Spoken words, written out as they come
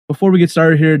before we get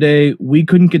started here today, we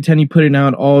couldn't continue putting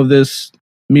out all of this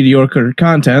mediocre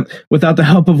content without the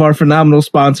help of our phenomenal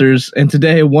sponsors. And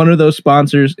today, one of those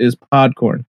sponsors is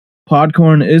Podcorn.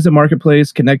 Podcorn is a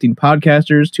marketplace connecting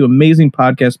podcasters to amazing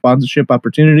podcast sponsorship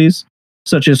opportunities,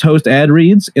 such as host ad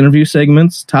reads, interview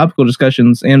segments, topical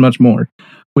discussions, and much more.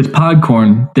 With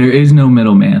Podcorn, there is no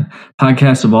middleman.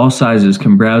 Podcasts of all sizes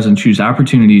can browse and choose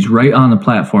opportunities right on the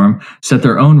platform, set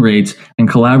their own rates, and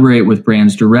collaborate with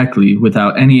brands directly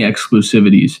without any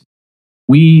exclusivities.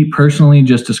 We personally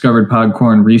just discovered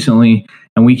Podcorn recently,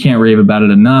 and we can't rave about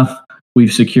it enough.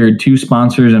 We've secured 2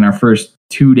 sponsors in our first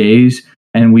 2 days,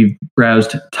 and we've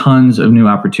browsed tons of new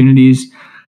opportunities.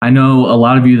 I know a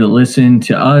lot of you that listen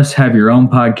to us have your own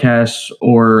podcasts,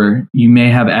 or you may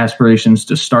have aspirations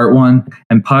to start one,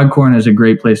 and Podcorn is a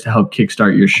great place to help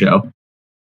kickstart your show.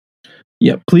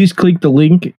 Yeah, please click the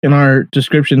link in our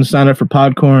description to sign up for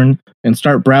Podcorn and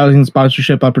start browsing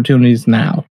sponsorship opportunities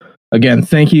now. Again,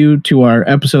 thank you to our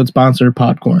episode sponsor,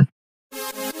 Podcorn.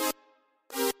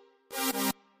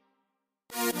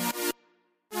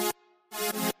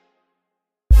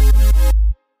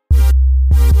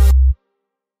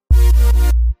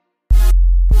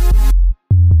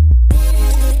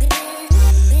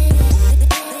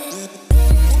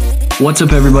 What's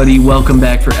up, everybody? Welcome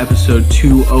back for episode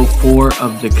 204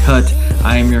 of The Cut.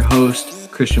 I am your host,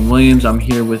 Christian Williams. I'm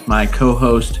here with my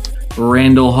co-host,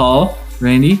 Randall Hall.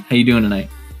 Randy, how you doing tonight?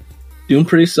 Doing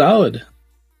pretty solid.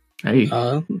 Hey,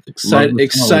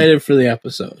 excited for the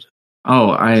episode.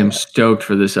 Oh, I am stoked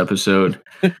for this episode.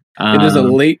 It is a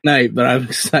late night, but I'm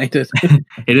excited.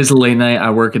 It is a late night.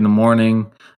 I work in the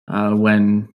morning.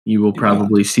 When you will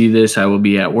probably see this, I will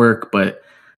be at work, but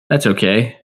that's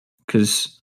okay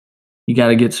because you got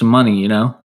to get some money, you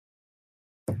know?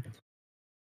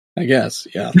 I guess,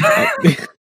 yeah.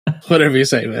 Whatever you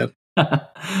say, man.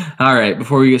 All right,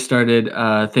 before we get started,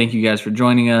 thank you guys for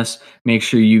joining us. Make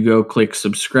sure you go click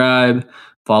subscribe,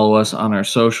 follow us on our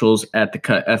socials at The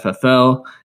Cut FFL,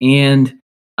 and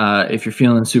if you're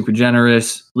feeling super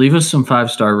generous, leave us some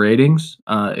 5-star ratings.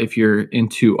 If you're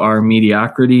into our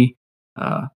mediocrity,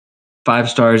 5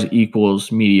 stars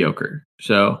equals mediocre.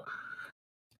 So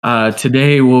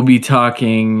today we'll be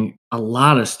talking a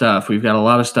lot of stuff. We've got a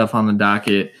lot of stuff on the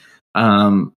docket.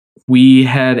 We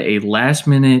had a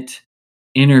last-minute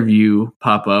interview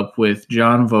pop up with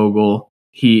John Vogel.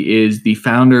 He is the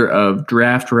founder of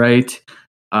Rite,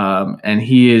 and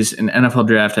he is an NFL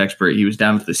draft expert. He was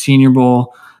down at the Senior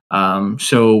Bowl.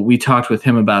 So we talked with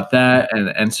him about that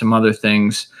and some other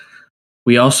things.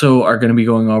 We also are going to be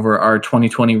going over our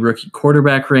 2020 rookie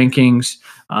quarterback rankings.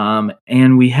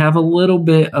 And we have a little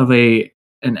bit of an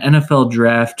NFL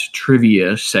draft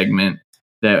trivia segment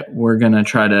that we're going to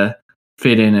try to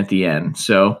fit in at the end.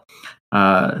 So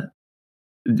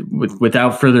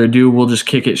without further ado, we'll just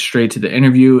kick it straight to the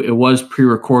interview. It was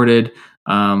pre-recorded,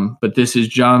 but this is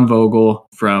John Vogel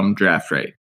from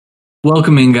Rite.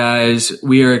 Welcome in, guys.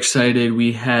 We are excited.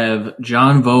 We have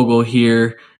John Vogel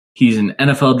here. He's an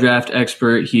NFL draft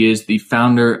expert. He is the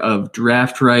founder of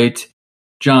Rite.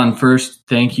 John, first,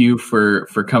 thank you for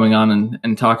coming on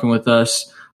and talking with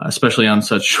us, especially on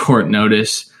such short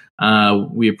notice.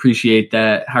 We appreciate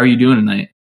that. How are you doing tonight?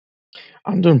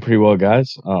 I'm doing pretty well,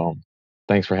 guys.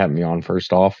 Thanks for having me on,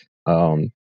 first off.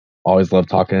 Always love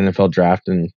talking NFL draft,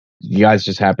 and you guys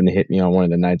just happened to hit me on one of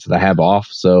the nights that I have off,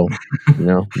 so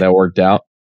that worked out.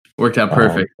 Worked out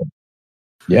perfect.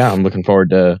 Yeah, I'm looking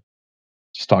forward to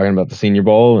just talking about the Senior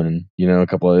Bowl and a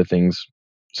couple other things.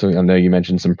 So I know you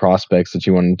mentioned some prospects that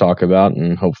you wanted to talk about,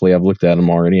 and hopefully I've looked at them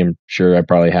already. I'm sure I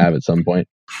probably have at some point.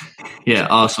 Yeah,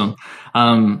 awesome.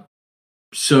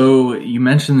 So you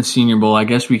mentioned the Senior Bowl. I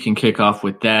guess we can kick off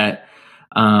with that.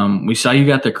 We saw you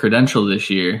got the credential this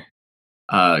year.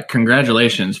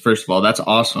 Congratulations, first of all. That's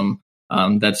awesome.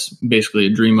 That's basically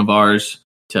a dream of ours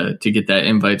to get that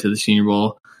invite to the Senior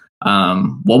Bowl.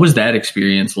 What was that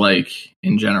experience like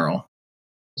in general?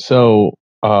 So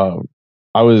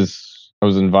I was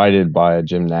invited by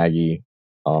Jim Nagy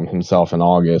himself in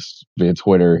August via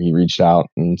Twitter. He reached out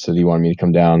and said he wanted me to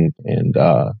come down, and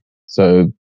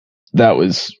so that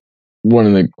was one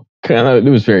of the it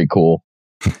was very cool.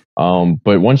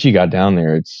 But once you got down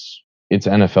there, it's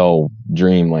NFL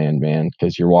dreamland, man,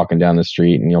 because you're walking down the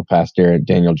street and you'll pass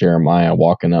Daniel Jeremiah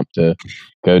walking up to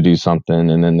go do something,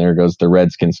 and then there goes the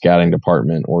Redskin scouting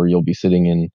department, or you'll be sitting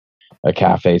in a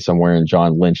cafe somewhere and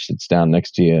John Lynch sits down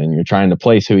next to you and you're trying to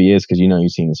place who he is because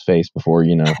you've seen his face before,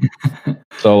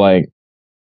 So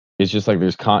it's just like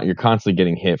you're constantly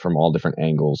getting hit from all different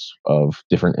angles of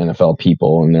different NFL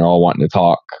people, and they're all wanting to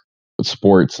talk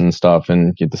sports and stuff,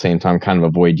 and at the same time kind of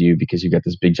avoid you because you got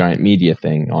this big giant media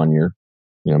thing on your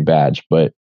badge.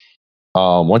 But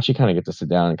once you kind of get to sit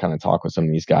down and kind of talk with some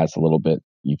of these guys a little bit,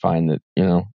 you find that,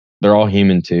 they're all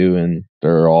human too, and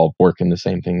they're all working the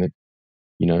same thing that,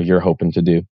 you're hoping to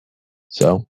do.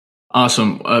 So.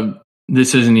 Awesome.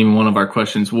 This isn't even one of our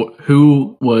questions.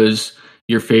 Who was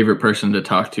your favorite person to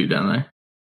talk to down there?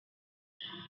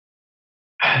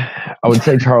 I would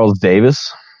say Charles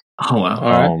Davis. Oh, wow.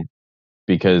 All right.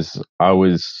 Because I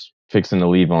was fixing to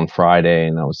leave on Friday,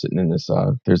 and I was sitting in this,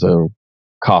 there's a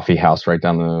coffee house right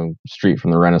down the street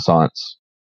from the Renaissance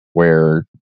where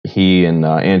he and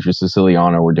Andrew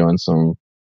Siciliano were doing some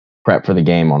prep for the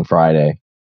game on Friday.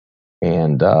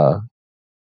 And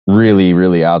really,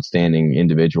 really outstanding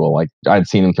individual. Like, I'd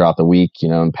seen him throughout the week,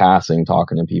 in passing,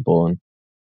 talking to people,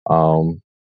 and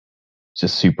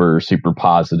just super, super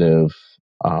positive.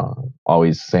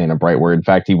 Always saying a bright word. In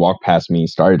fact, he walked past me,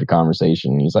 started the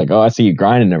conversation. He's like, "Oh, I see you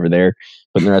grinding over there,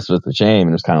 putting the rest of us to shame." And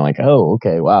it was kind of like, "Oh,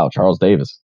 okay, wow, Charles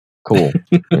Davis, cool."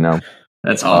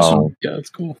 That's awesome. Yeah, that's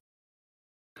cool.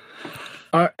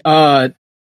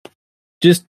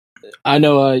 Just, I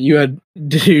know you had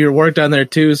did your work down there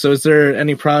too. So, is there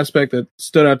any prospect that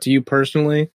stood out to you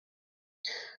personally?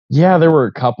 Yeah, there were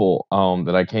a couple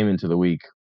that I came into the week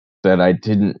that I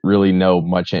didn't really know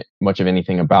much of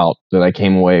anything about, that I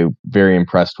came away very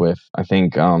impressed with. I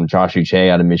think Josh Uche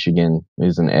out of Michigan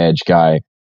is an edge guy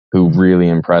who really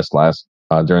impressed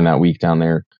during that week down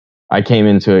there. I came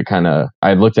into it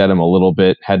I looked at him a little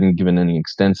bit, hadn't given any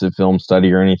extensive film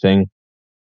study or anything.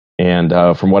 And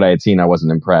from what I had seen, I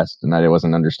wasn't impressed, and I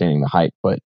wasn't understanding the hype.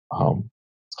 But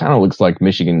it kind of looks like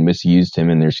Michigan misused him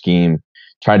in their scheme,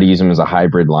 tried to use him as a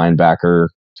hybrid linebacker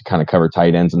to kind of cover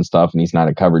tight ends and stuff, and he's not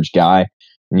a coverage guy.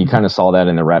 And you kind of saw that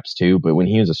in the reps too. But when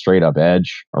he was a straight up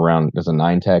edge around as a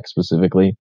 9-tech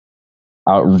specifically,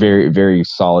 very, very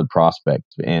solid prospect.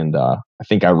 And I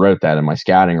think I wrote that in my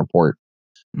scouting report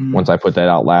once I put that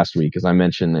out last week, because I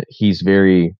mentioned that he's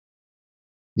very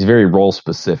role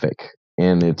specific,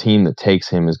 and the team that takes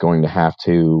him is going to have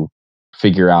to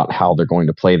figure out how they're going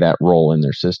to play that role in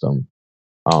their system.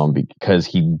 Because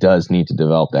he does need to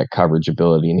develop that coverage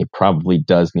ability, and he probably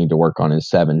does need to work on his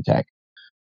 7-tech.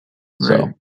 Right.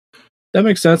 So that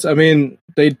makes sense. I mean,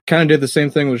 they kind of did the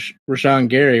same thing with Rashawn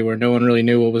Gary, where no one really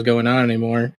knew what was going on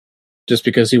anymore, just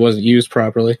because he wasn't used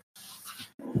properly.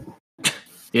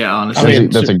 Yeah, honestly,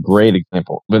 that's a great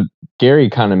example. But Gary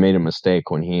kind of made a mistake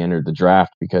when he entered the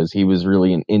draft, because he was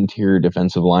really an interior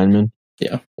defensive lineman.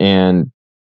 Yeah, and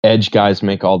edge guys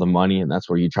make all the money, and that's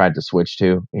where you tried to switch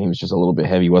to. And he was just a little bit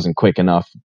heavy, wasn't quick enough,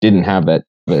 didn't have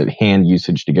the hand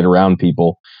usage to get around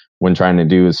people when trying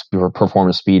to perform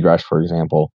a speed rush, for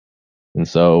example. And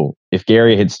so if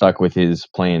Gary had stuck with his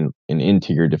playing an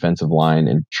interior defensive line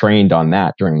and trained on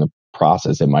that during the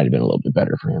process, it might have been a little bit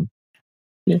better for him.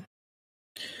 Yeah.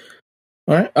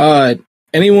 All right.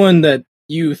 Anyone that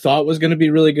you thought was going to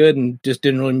be really good and just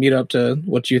didn't really meet up to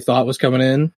what you thought was coming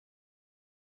in?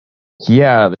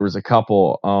 Yeah, there was a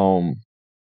couple.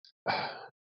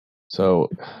 So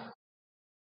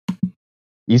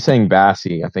Isang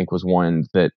Bassi, I think, was one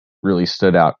that really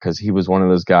stood out, because he was one of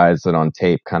those guys that on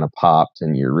tape kind of popped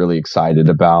and you're really excited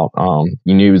about.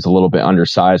 You knew he was a little bit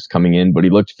undersized coming in, but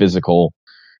he looked physical.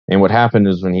 And what happened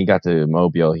is, when he got to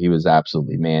Mobile, he was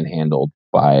absolutely manhandled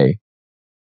by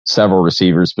several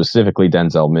receivers, specifically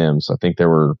Denzel Mims. I think there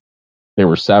were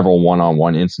several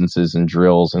one-on-one instances and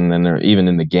drills, and then even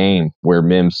in the game where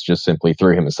Mims just simply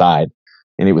threw him aside,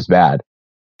 and it was bad.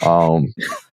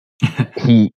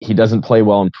 He doesn't play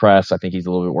well in press. I think he's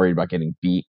a little bit worried about getting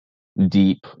beat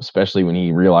deep, especially when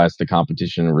he realized the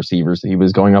competition of receivers that he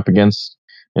was going up against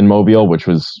in Mobile, which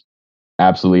was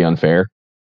absolutely unfair.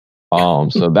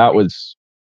 So that was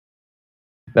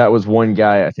one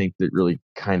guy, I think, that really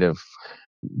kind of,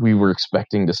 we were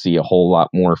expecting to see a whole lot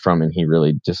more from, and he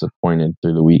really disappointed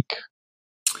through the week.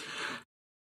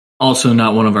 Also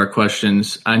not one of our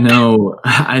questions.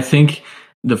 I think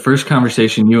the first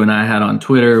conversation you and I had on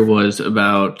Twitter was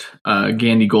about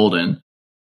Gandy Golden.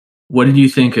 What did you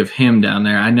think of him down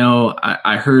there? I know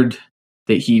I heard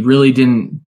that he really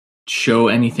didn't show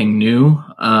anything new,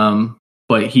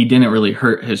 but he didn't really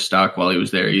hurt his stock while he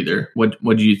was there either. What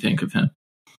do you think of him?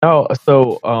 Oh,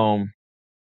 so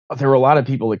there were a lot of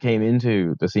people that came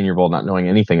into the Senior Bowl not knowing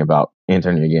anything about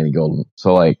Antonio Gandy Golden.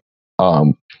 So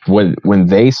when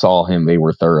they saw him, they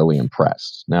were thoroughly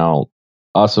impressed. Now,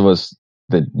 us of us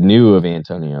that knew of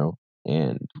Antonio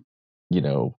and,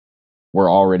 were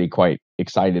already quite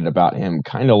excited about him,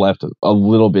 kind of left a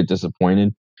little bit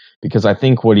disappointed, because I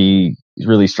think what he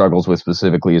really struggles with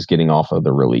specifically is getting off of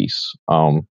the release.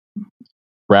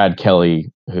 Brad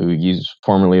Kelly, who used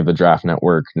formerly of the Draft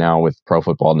Network, now with Pro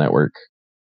Football Network,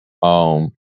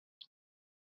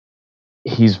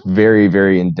 he's very,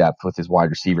 very in depth with his wide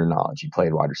receiver knowledge. He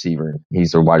played wide receiver.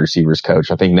 He's a wide receivers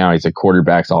coach. I think now he's a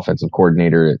quarterback's offensive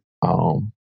coordinator at, I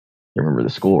can't remember the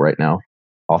school right now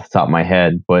off the top of my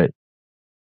head, but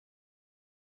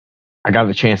I got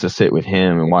the chance to sit with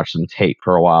him and watch some tape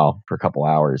for a couple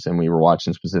hours. And we were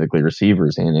watching specifically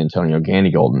receivers and Antonio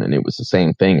Gandy-Golden. And it was the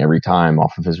same thing every time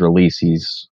off of his release.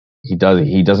 He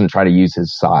doesn't try to use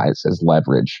his size as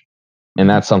leverage. And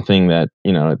that's something that,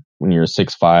 when you're a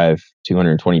 6'5",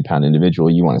 220-pound individual,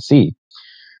 you want to see.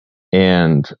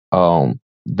 And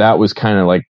that was kind of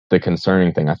like the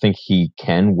concerning thing. I think he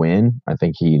can win. I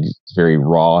think he's very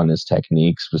raw in his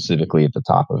technique, specifically at the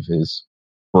top of his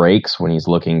breaks when he's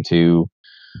looking to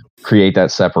create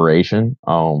that separation.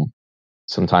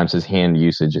 Sometimes his hand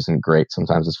usage isn't great.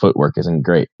 Sometimes his footwork isn't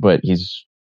great, but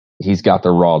he's got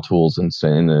the raw tools in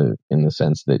the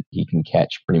sense that he can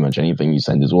catch pretty much anything you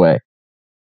send his way.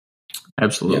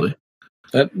 Absolutely.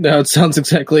 Yeah. That sounds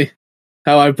exactly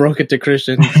how I broke it to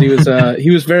Christian. He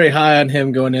was very high on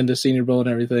him going into Senior Bowl and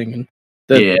everything, and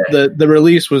the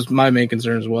release was my main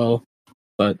concern as well.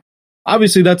 But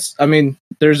obviously,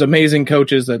 there's amazing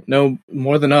coaches that know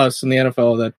more than us in the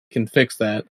NFL that can fix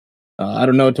that. I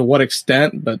don't know to what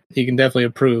extent, but he can definitely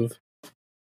improve.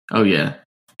 Oh, yeah.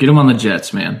 Get him on the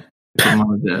Jets, man. Get him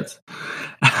on the Jets.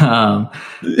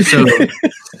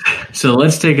 So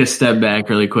let's take a step back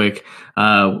really quick.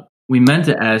 We meant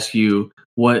to ask you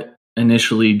what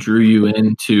initially drew you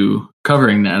into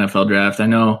covering the NFL draft. I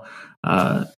know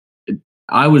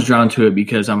I was drawn to it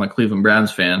because I'm a Cleveland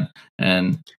Browns fan,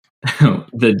 and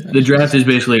the draft is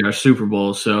basically our Super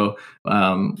Bowl. So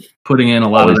putting in a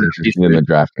lot of in the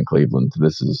draft in Cleveland,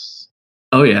 this is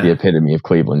the epitome of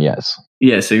Cleveland.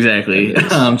 Yes, exactly.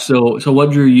 So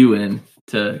what drew you in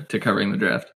to covering the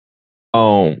draft?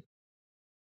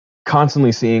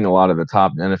 Constantly seeing a lot of the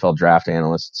top NFL draft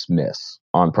analysts miss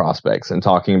on prospects and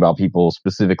talking about people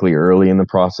specifically early in the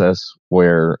process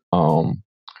where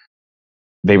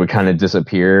they would kind of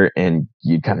disappear, and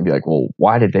you'd kind of be like, well,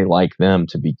 why did they like them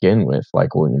to begin with?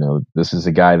 Like, well, this is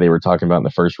a guy they were talking about in the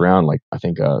first round. Like, I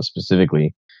think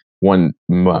specifically one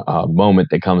moment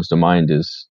that comes to mind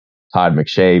is Todd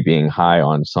McShay being high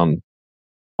on some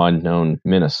unknown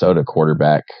Minnesota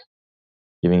quarterback,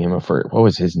 giving him what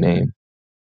was his name?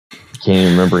 Can't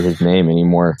even remember his name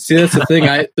anymore. See, that's the thing.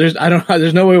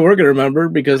 There's no way we're gonna remember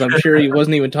because I'm sure he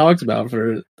wasn't even talked about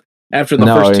after the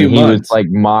first 2 months. He was like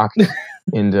mocked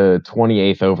into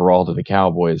 28th overall to the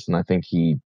Cowboys, and I think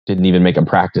he didn't even make a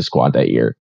practice squad that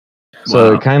year.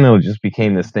 So it kind of just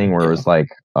became this thing where it was like,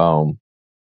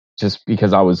 just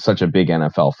because I was such a big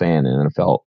NFL fan and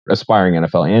aspiring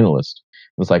NFL analyst,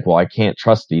 it was like, well, I can't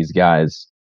trust these guys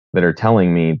that are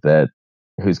telling me that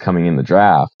who's coming in the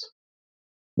draft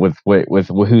with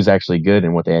who's actually good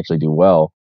and what they actually do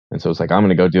well. And so it's like, I'm going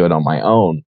to go do it on my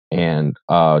own. And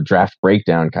Draft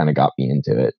Breakdown kind of got me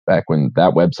into it back when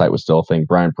that website was still a thing.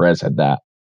 Brian Perez had that.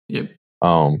 Yep.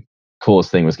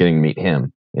 Coolest thing was getting to meet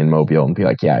him in Mobile and be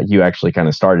like, yeah, you actually kind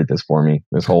of started this for me,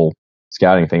 this whole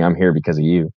scouting thing. I'm here because of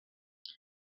you.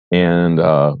 And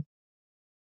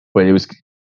but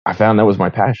I found that was my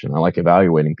passion. I like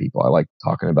evaluating people. I like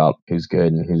talking about who's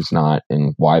good and who's not,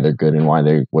 and why they're good and what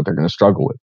they're going to struggle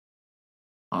with.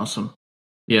 Awesome.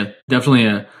 Yeah, definitely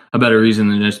a better reason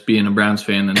than just being a Browns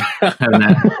fan and having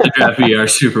the draft be our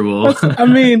Super Bowl.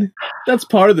 That's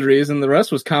part of the reason. The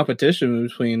rest was competition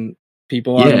between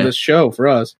people on this show for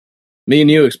us. Me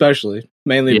and you especially,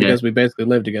 mainly because we basically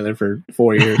lived together for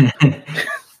 4 years.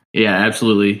 Yeah,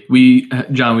 absolutely.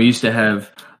 John, we used to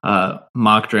have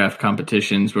mock draft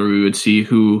competitions where we would see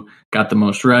who got the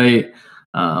most right.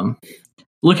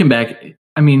 Looking back,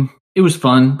 it was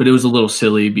fun, but it was a little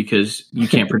silly because you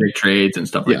can't predict trades and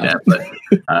stuff like that. But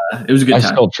it was a good time.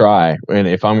 I still try, and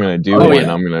if I'm going to do one,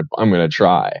 I'm going to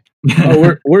try.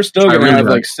 We're still going to have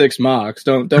like 6 mocks.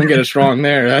 Don't get us wrong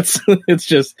there. It's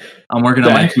just I'm working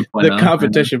on my 2.0. The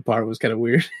competition part was kind of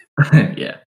weird.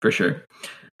 Yeah, for sure.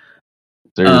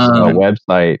 There's a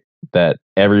website that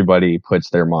everybody puts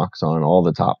their mocks on, all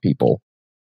the top people.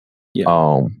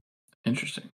 Yeah.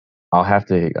 Interesting. I'll have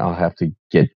to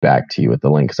get back to you with the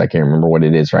link because I can't remember what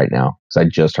it is right now because I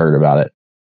just heard about it.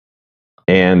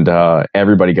 And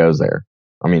everybody goes there.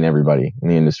 Everybody in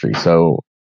the industry. So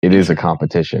it is a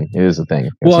competition. It is a thing.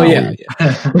 Yeah.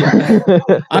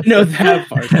 I know that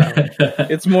part now.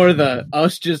 It's more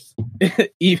us just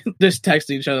even just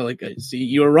texting each other like, see,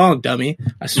 you were wrong, dummy.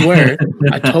 I swear.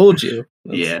 I told you.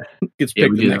 Gets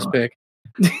picked the next pick.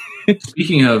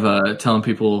 Speaking of telling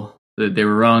people that they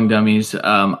were wrong, dummies,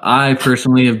 I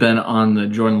personally have been on the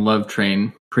Jordan Love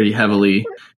train pretty heavily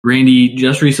Randy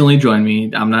just recently joined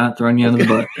me. I'm not throwing you under the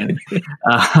bus.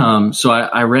 Randy. So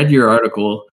I read your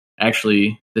article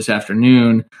actually this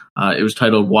afternoon. It was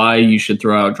titled "Why You Should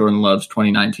Throw Out Jordan Love's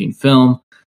 2019 Film."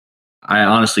 I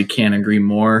honestly can't agree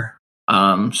more. So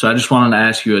I just wanted to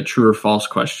ask you a true or false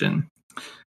question.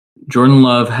 Jordan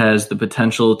Love has the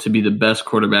potential to be the best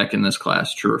quarterback in this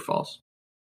class. True or false?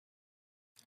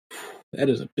 That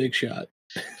is a big shot.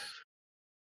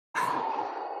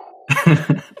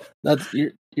 That's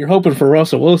you're hoping for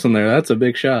Russell Wilson there. That's a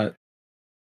big shot.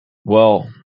 Well,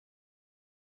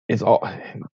 it's all.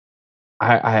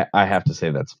 I have to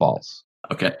say that's false.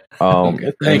 Okay.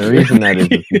 Okay, and the reason that is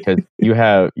because you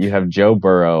have Joe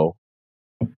Burrow,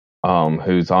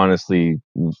 who's honestly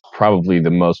probably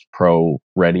the most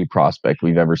pro-ready prospect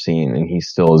we've ever seen, and he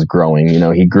still is growing.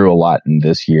 He grew a lot in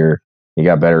this year. He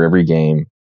got better every game.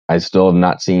 I still have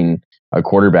not seen a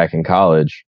quarterback in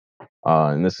college.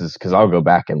 And this is because I'll go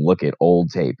back and look at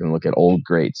old tape and look at old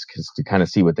greats to kind of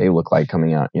see what they look like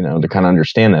coming out, to kind of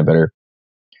understand that better.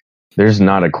 There's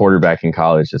not a quarterback in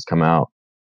college that's come out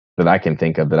that I can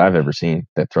think of that I've ever seen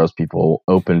that throws people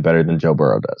open better than Joe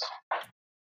Burrow does.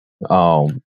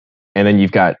 And then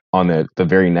you've got on the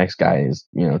very next guy is,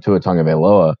 Tua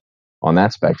Tagovailoa on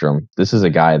that spectrum. This is a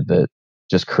guy that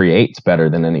just creates better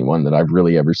than anyone that I've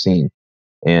really ever seen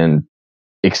and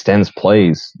extends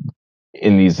plays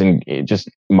in these just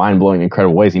mind-blowing,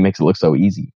 incredible ways. He makes it look so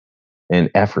easy and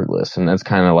effortless. And that's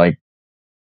kind of like,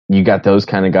 you got those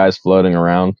kind of guys floating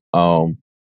around. I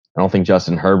don't think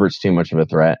Justin Herbert's too much of a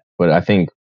threat, but I think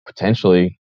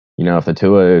potentially, if the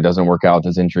Tua doesn't work out with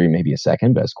his injury, maybe a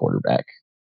second best quarterback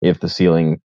if the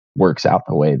ceiling works out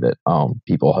the way that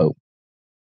people hope.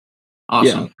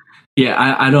 Awesome. Yeah,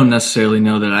 I don't necessarily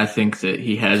know that I think that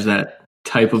he has that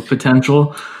type of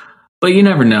potential, but you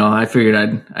never know. I figured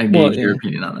I'd gauge your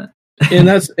opinion on that.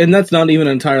 and that's not even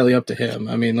entirely up to him.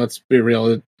 I mean, let's be real.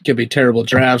 It could be terrible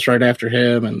drafts right after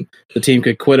him, and the team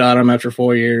could quit on him after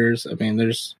 4 years. I mean,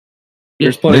 there's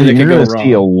plenty that could go wrong. You're going to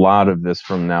see a lot of this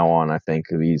from now on. I think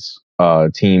these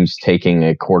teams taking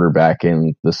a quarterback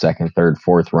in the second, third,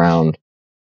 fourth round,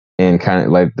 and kind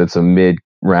of like that's a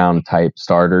mid-round type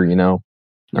starter,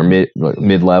 or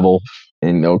mid-level,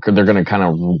 and they're going to kind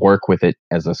of work with it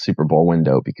as a Super Bowl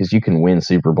window because you can win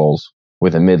Super Bowls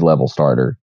with a mid-level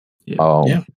starter.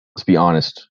 Let's be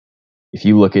honest. If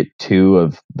you look at 2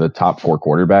 of the top 4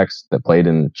 quarterbacks that played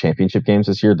in championship games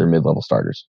this year, they're mid-level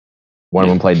starters. One of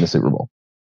them played in the Super Bowl.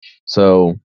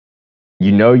 So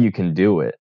you can do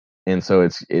it. And so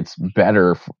it's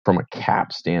better from a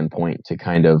cap standpoint to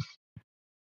kind of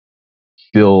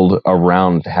build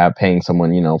around paying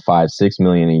someone, $5-6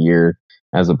 million a year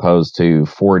as opposed to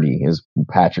 40 as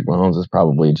Patrick Mahomes is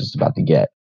probably just about to get.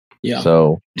 Yeah.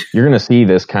 So you're going to see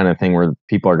this kind of thing where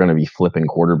people are going to be flipping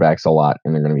quarterbacks a lot,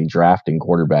 and they're going to be drafting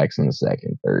quarterbacks in the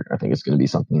second, third. I think it's going to be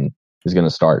something that's going to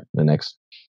start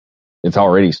it's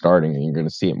already starting, and you're going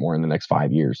to see it more in the next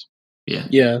 5 years. Yeah.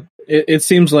 Yeah. It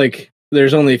seems like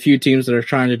there's only a few teams that are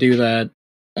trying to do that.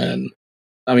 And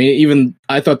I mean, even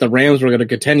I thought the Rams were going to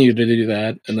continue to do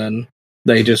that, and then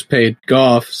they just paid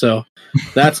Goff. So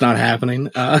that's not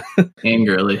happening. And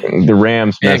Gurley. The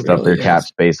Rams messed up their cap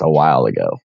space a while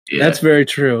ago. Yeah. That's very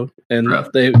true. And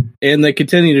they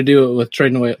continue to do it with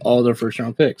trading away all their first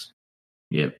round picks.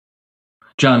 Yep.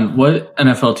 John, what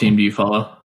NFL team do you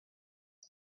follow?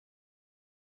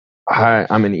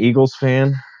 I'm an Eagles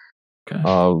fan. Okay.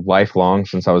 Lifelong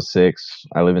since I was 6.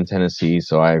 I live in Tennessee,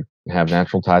 so I have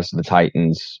natural ties to the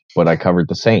Titans, but I covered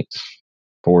the Saints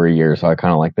for a year, so I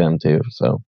kind of like them too.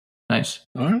 So nice.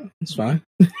 All right, that's fine.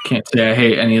 Can't say I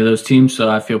hate any of those teams, so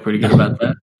I feel pretty good about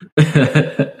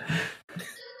that.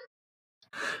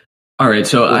 All right,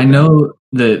 so I know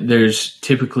that there's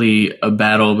typically a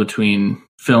battle between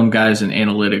film guys and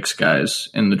analytics guys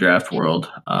in the draft world.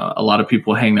 A lot of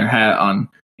people hang their hat on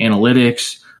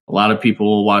analytics. A lot of people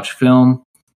will watch film.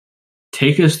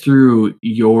 Take us through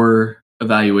your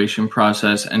evaluation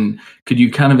process, and could you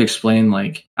kind of explain,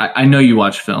 like, I know you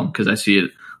watch film because I see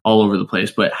it all over the place,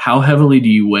 but how heavily do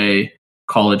you weigh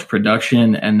college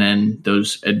production and then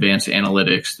those advanced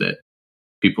analytics that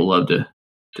people love to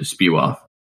spew off?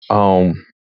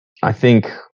 I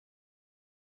think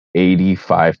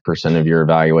 85% of your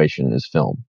evaluation is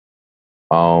film.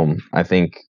 I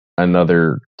think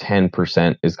another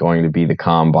 10% is going to be the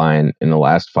combine, and the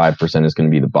last 5% is going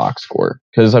to be the box score.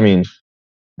 Because I mean,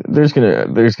 there's gonna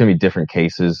be different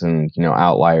cases and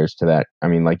outliers to that. I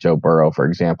mean, like Joe Burrow, for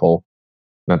example.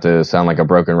 Not to sound like a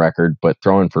broken record, but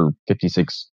throwing for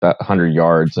 5,600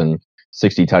 yards and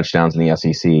 60 touchdowns in the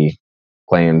SEC,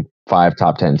 playing 5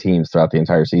 top 10 teams throughout the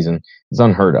entire season is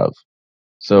unheard of.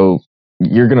 So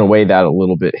you're going to weigh that a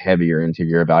little bit heavier into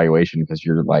your evaluation because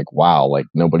you're like, wow, like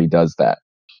nobody does that.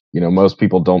 Most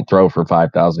people don't throw for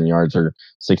 5,000 yards or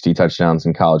 60 touchdowns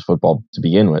in college football to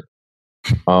begin with.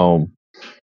 Nor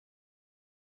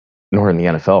in the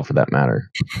NFL for that matter.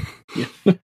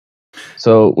 Yeah.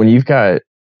 So when you've got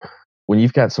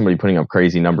somebody putting up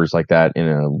crazy numbers like that in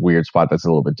a weird spot, that's a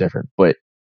little bit different. But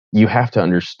you have to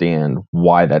understand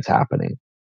why that's happening.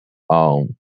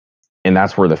 And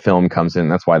that's where the film comes in.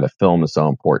 That's why the film is so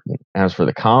important. As for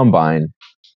the combine,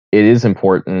 it is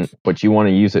important, but you want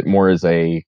to use it more as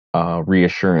a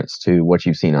reassurance to what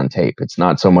you've seen on tape. It's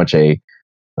not so much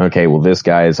okay, well, this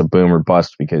guy is a boom or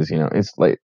bust because, it's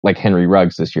like Henry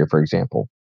Ruggs this year, for example.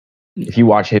 If you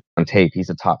watch him on tape, he's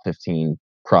a top 15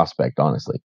 prospect,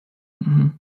 honestly. Mm-hmm.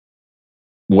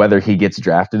 Whether he gets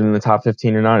drafted in the top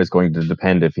 15 or not is going to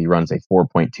depend if he runs a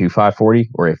 4.25 40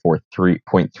 or a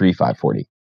 4.35 40.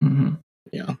 Mm-hmm.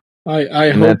 Yeah.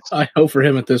 I hope for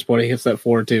him at this point he hits that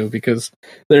 4.2 because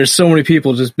there's so many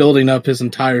people just building up his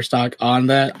entire stock on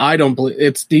that. I don't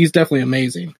believe he's definitely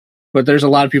amazing, but there's a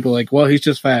lot of people like, well, he's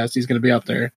just fast. He's going to be up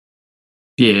there.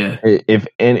 Yeah.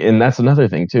 And that's another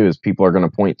thing too, is people are going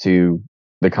to point to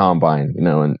the combine,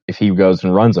 and if he goes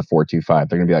and runs a 4.25,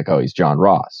 they're going to be like, oh, he's John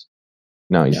Ross.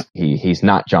 No, he's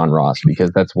not John Ross,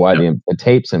 because that's why the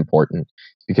tape's important.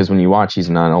 Because when you watch, he's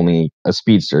not only a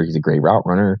speedster, he's a great route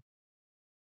runner.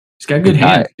 He's got good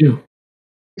hands too.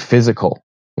 Physical.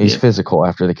 He's physical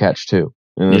after the catch too.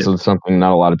 And this is something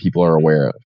not a lot of people are aware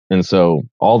of. And so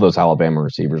all those Alabama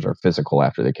receivers are physical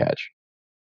after the catch.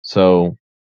 So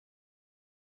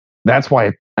that's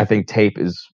why I think tape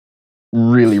is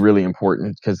really, really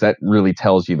important, because that really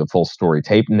tells you the full story.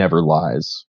 Tape never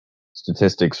lies.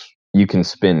 Statistics, you can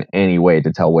spin any way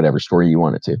to tell whatever story you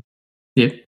want it to.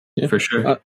 Yeah, for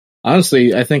sure.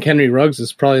 Honestly, I think Henry Ruggs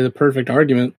is probably the perfect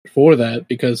argument for that,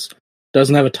 because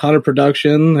doesn't have a ton of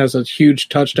production, has a huge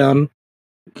touchdown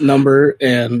number,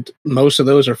 and most of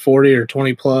those are 40 or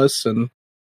 20 plus. And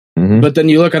but then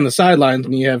you look on the sidelines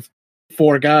and you have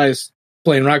four guys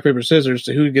playing rock, paper, scissors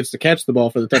to who gets to catch the ball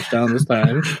for the touchdown this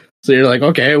time. So you're like,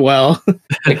 okay, well,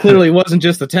 it clearly wasn't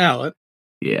just the talent.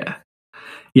 Yeah.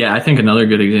 Yeah, I think another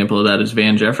good example of that is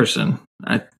Van Jefferson.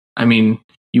 I mean,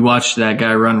 you watch that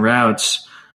guy run routes,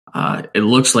 it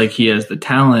looks like he has the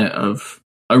talent of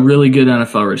a really good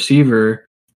NFL receiver.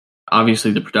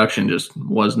 Obviously, the production just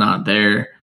was not there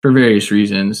for various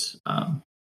reasons. I'm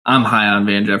high on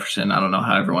Van Jefferson. I don't know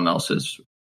how everyone else is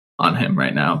on him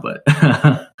right now, but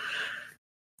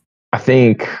I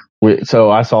think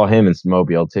so. I saw him in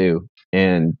Mobile too,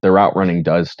 and the route running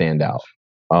does stand out.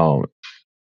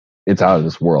 It's out of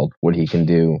this world what he can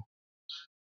do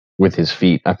with his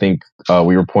feet. I think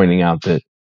we were pointing out that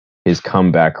his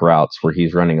comeback routes where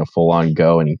he's running a full on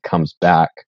go and he comes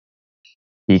back,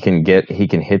 he can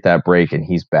hit that break and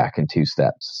he's back in 2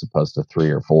 steps as opposed to 3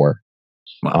 or 4.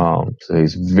 Wow. So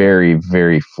he's very,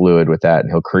 very fluid with that, and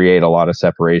he'll create a lot of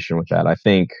separation with that. I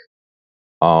think,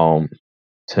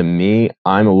 to me,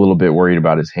 I'm a little bit worried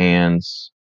about his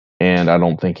hands, and I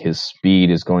don't think his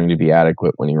speed is going to be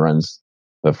adequate when he runs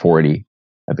the 40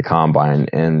 at the combine.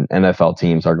 And NFL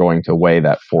teams are going to weigh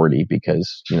that 40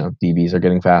 because, DBs are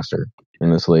getting faster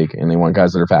in this league, and they want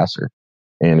guys that are faster.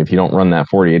 And if you don't run that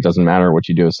 40, it doesn't matter what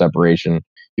you do with separation.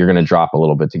 You're going to drop a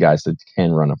little bit to guys that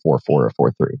can run a 4.4 or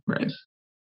 4.3. Right.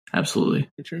 Absolutely.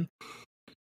 True.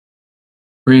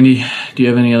 Randy, do you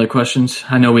have any other questions?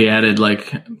 I know we added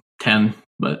like 10,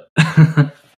 but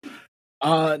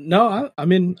no, I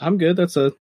mean, I'm good. That's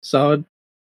a solid.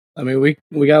 I mean, we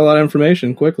got a lot of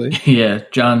information quickly. Yeah,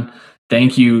 John,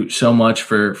 thank you so much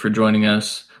for joining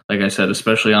us. Like I said,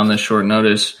 especially on this short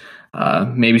notice,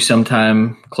 maybe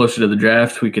sometime closer to the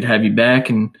draft, we could have you back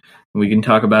and we can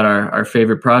talk about our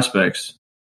favorite prospects.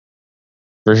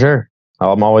 For sure.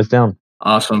 I'm always down.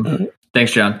 Awesome. Right.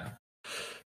 Thanks, John.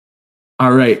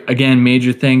 All right. Again,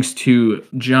 major thanks to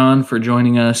John for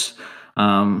joining us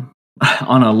on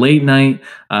a late night.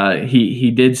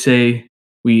 He did say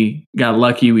we got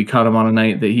lucky. We caught him on a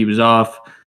night that he was off.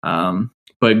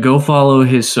 But go follow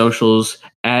his socials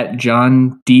at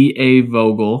John D.A.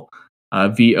 Vogel,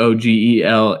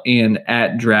 Vogel, and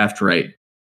at Draft Rite.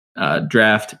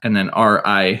 Draft and then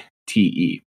Rite.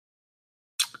 Yeah.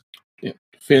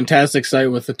 Fantastic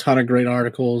site with a ton of great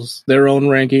articles, their own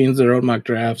rankings, their own mock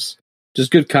drafts.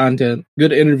 Just good content,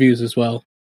 good interviews as well.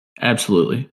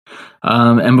 Absolutely.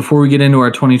 And before we get into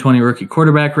our 2020 rookie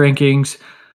quarterback rankings,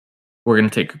 we're going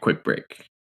to take a quick break.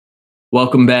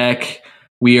 Welcome back.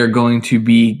 We are going to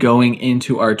be going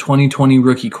into our 2020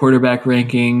 rookie quarterback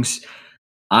rankings.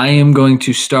 I am going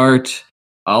to start.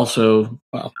 Also,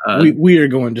 well, we are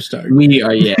going to start. We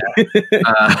are, yeah.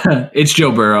 It's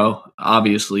Joe Burrow,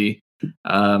 obviously.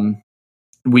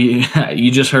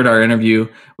 You just heard our interview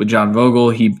with John Vogel.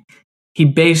 He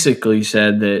basically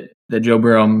said that Joe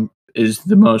Burrow is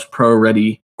the most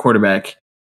pro-ready quarterback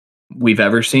we've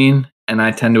ever seen, and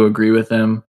I tend to agree with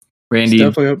him.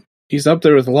 Randy, he's up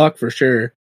there with Luck for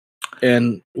sure,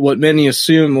 and what many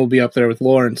assume will be up there with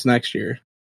Lawrence next year.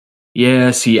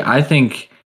 Yeah, see, I think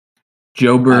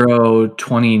Joe Burrow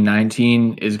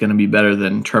 2019 is going to be better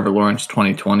than Trevor Lawrence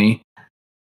 2020.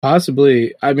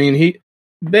 Possibly. I mean,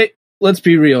 let's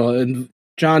be real, and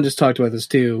John just talked about this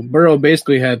too. Burrow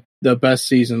basically had the best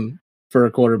season for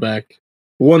a quarterback,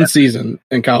 one season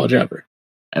in college ever.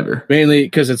 Mainly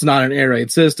because it's not an air raid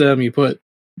system. You put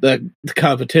the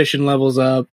competition levels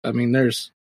up. I mean,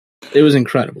 it was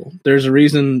incredible. There's a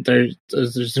reason. There's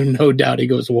no doubt he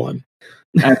goes one.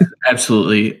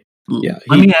 Absolutely. Yeah.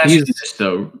 Let me ask you this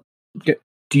though.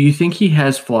 Do you think he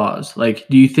has flaws? Like,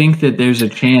 do you think that there's a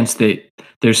chance that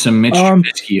there's some Mitch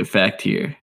Trubisky effect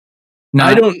here?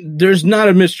 There's not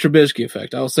a Mitch Trubisky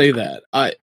effect. I'll say that.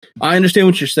 I understand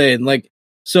what you're saying. Like,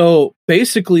 so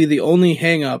basically the only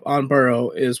hang up on Burrow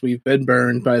is we've been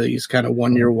burned by these kind of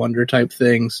 1 year wonder type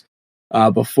things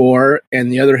before.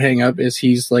 And the other hang up is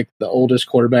he's like the oldest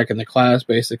quarterback in the class,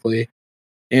 basically.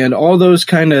 And all those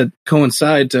kind of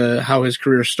coincide to how his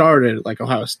career started, like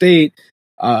Ohio State,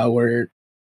 where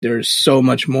there's so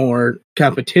much more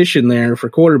competition there for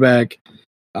quarterback,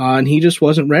 and he just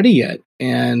wasn't ready yet.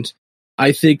 And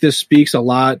I think this speaks a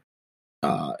lot.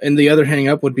 And the other hang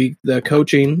up would be the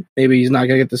coaching. Maybe he's not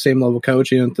going to get the same level of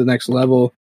coaching at the next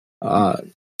level.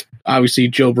 Obviously,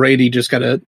 Joe Brady just got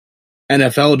an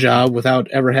NFL job without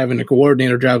ever having a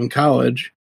coordinator job in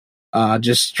college,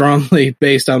 just strongly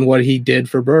based on what he did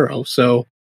for Burrow. So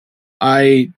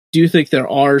I do think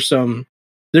there's some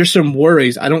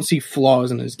worries. I don't see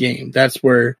flaws in his game. That's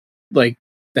where like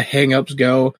the hang-ups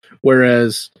go.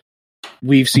 Whereas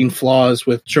we've seen flaws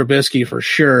with Trubisky for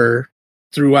sure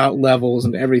throughout levels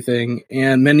and everything,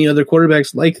 and many other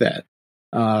quarterbacks like that.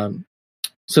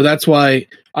 So that's why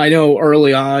I know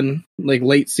early on, like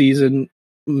late season,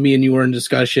 me and you were in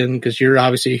discussion because you're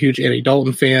obviously a huge Andy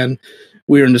Dalton fan.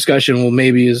 We were in discussion, well,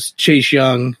 maybe is Chase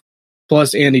Young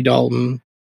plus Andy Dalton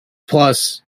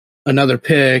plus another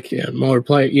pick and more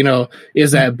play,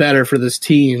 is that better for this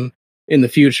team in the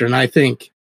future? And I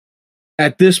think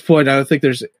at this point, I don't think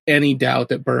there's any doubt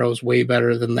that Burrow's way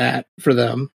better than that for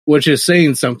them, which is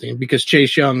saying something because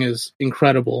Chase Young is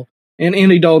incredible and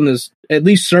Andy Dalton is at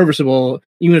least serviceable,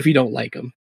 even if you don't like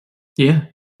him. Yeah.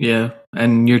 Yeah.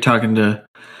 And you're talking to,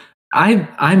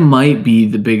 I might be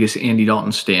the biggest Andy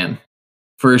Dalton stan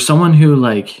for someone who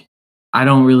I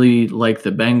don't really like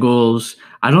the Bengals.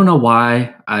 I don't know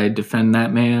why I defend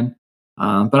that man.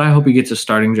 But I hope he gets a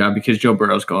starting job because Joe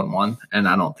Burrow's going one, and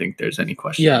I don't think there's any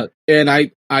question. Yeah, and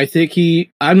I think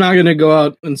I'm not going to go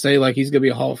out and say he's going to be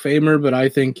a Hall of Famer, but I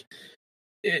think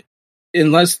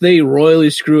unless they royally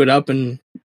screw it up in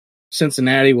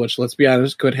Cincinnati, which let's be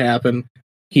honest could happen,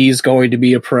 he's going to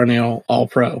be a perennial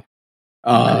All-Pro.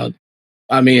 Right.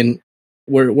 I mean,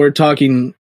 we're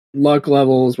talking Luck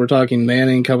levels, we're talking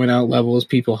Manning coming out levels,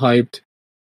 people hyped.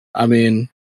 I mean,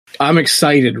 I'm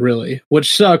excited, really,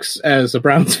 which sucks as a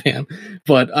Browns fan,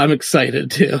 but I'm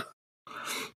excited too.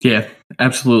 Yeah,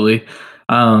 absolutely.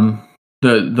 The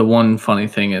one funny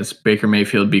thing is Baker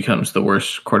Mayfield becomes the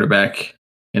worst quarterback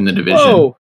in the division.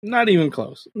 Oh, not even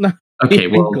close. Okay,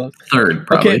 well, close. Third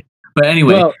probably. Okay. But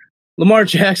anyway, well, Lamar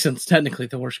Jackson's technically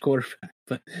the worst quarterback,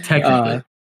 but technically,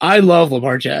 I love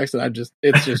Lamar Jackson.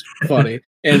 It's just funny.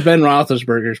 And Ben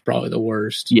Roethlisberger is probably the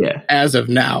worst. Yeah, as of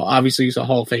now. Obviously, he's a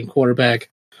Hall of Fame quarterback.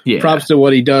 Yeah. Props to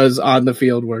what he does on the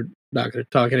field. We're not going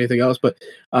to talk anything else, but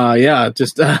yeah.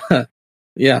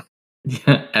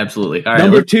 Absolutely. All right,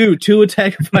 number two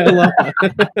attack by a lot.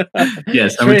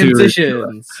 Yes, number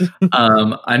transitions.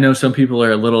 I know some people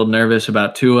are a little nervous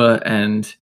about Tua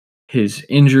and his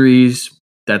injuries.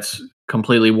 That's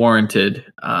completely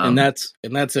warranted. And that's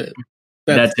it.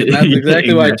 That's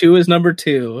exactly why Tua is number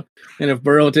 2. And if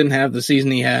Burrow didn't have the season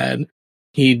he had,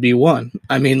 he'd be 1.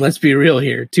 I mean, let's be real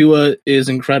here. Tua is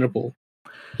incredible.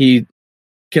 He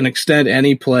can extend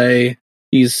any play.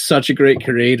 He's such a great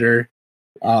creator.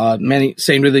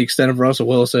 Same to the extent of Russell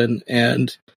Wilson.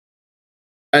 And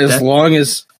long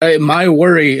as my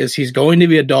worry is he's going to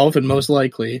be a Dolphin most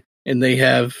likely, and they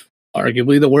have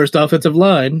arguably the worst offensive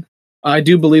line. I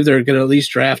do believe they're going to at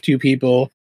least draft 2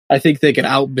 people. I think they could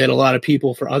outbid a lot of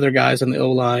people for other guys on the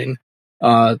O-line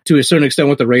to a certain extent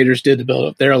what the Raiders did to build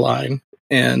up their line.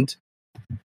 And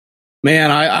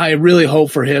man, I really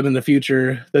hope for him in the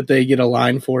future that they get a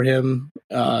line for him.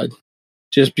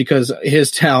 just because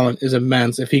his talent is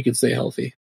immense if he could stay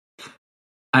healthy.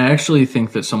 I actually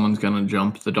think that someone's going to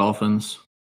jump the Dolphins.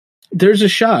 There's a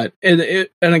shot. And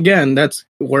again,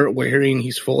 we're hearing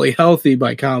he's fully healthy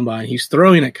by combine. He's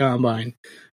throwing at combine.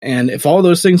 And if all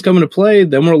those things come into play,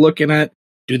 then we're looking at,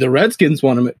 do the Redskins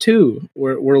want him at 2?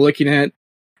 We're looking at,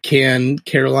 can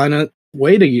Carolina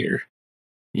wait a year?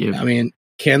 Yeah. I mean,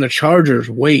 can the Chargers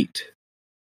wait?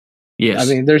 Yes.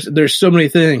 I mean, there's so many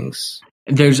things.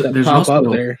 There's pop also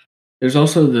up there. There's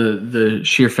also the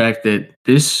sheer fact that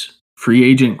this free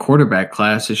agent quarterback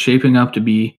class is shaping up to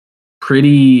be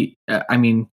pretty. I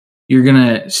mean, you're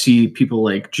gonna see people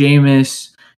like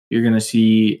Jameis. You're gonna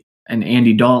see an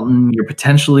Andy Dalton. You're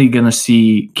potentially gonna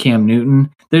see Cam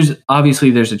Newton. There's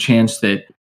a chance that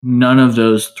none of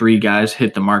those 3 guys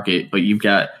hit the market, but you've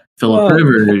got Phillip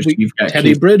Rivers, you've got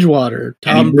Teddy Bridgewater,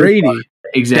 Tom Brady,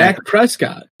 exactly.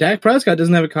 Dak Prescott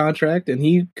doesn't have a contract, and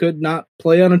he could not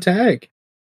play on a tag.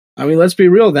 I mean, let's be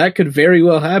real. That could very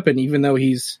well happen, even though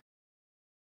he's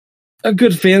a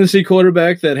good fantasy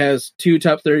quarterback that has 2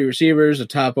 top 30 receivers, a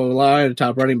top O-line, a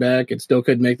top running back, and still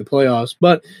could make the playoffs.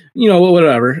 But,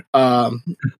 whatever. I'm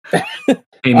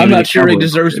not sure he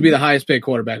deserves to be the highest paid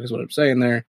quarterback is what I'm saying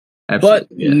there.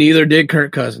 Absolutely, but neither did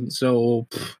Kirk Cousins, so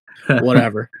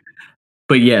whatever.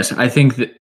 But yes, I think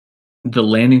that the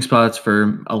landing spots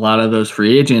for a lot of those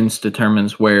free agents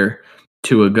determines where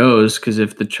Tua goes, because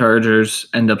if the Chargers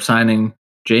end up signing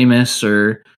Jameis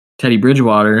or Teddy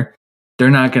Bridgewater, they're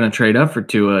not going to trade up for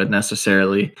Tua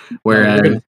necessarily.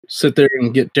 Whereas sit there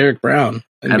and get Derek Brown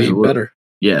and be better.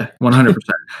 Yeah, 100%.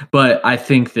 But I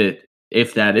think that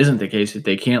if that isn't the case, if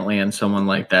they can't land someone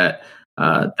like that,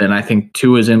 then I think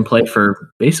Tua is in play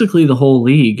for basically the whole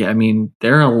league. I mean,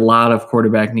 there are a lot of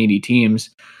quarterback needy teams.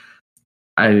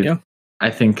 I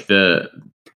think the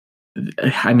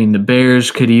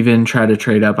Bears could even try to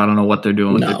trade up. I don't know what they're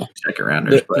doing with the second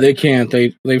rounders. But they can't.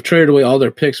 They've traded away all their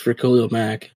picks for Khalil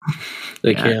Mack.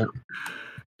 They can't.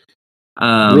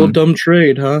 Real dumb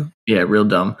trade, huh? Yeah, real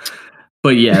dumb.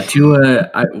 But yeah, Tua,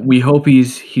 we hope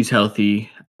he's healthy.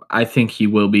 I think he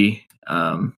will be.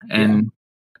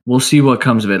 We'll see what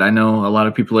comes of it. I know a lot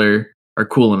of people are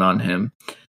cooling on him.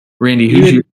 Randy,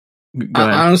 go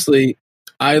ahead. Honestly,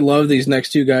 I love these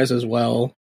next 2 guys as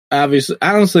well.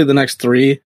 Honestly, the next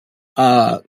 3.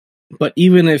 But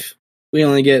even if we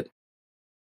only get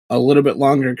a little bit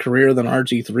longer career than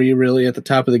RG3 really at the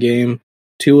top of the game,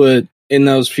 Tua in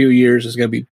those few years is going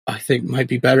to be, I think, might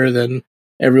be better than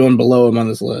everyone below him on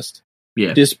this list.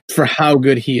 Yeah. Just for how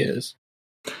good he is.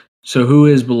 So who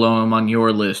is below him on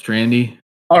your list, Randy?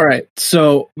 All right.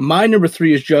 So my number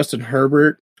 3 is Justin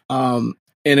Herbert. And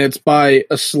it's by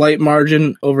a slight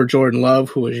margin over Jordan Love,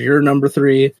 who is your number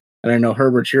 3. And I know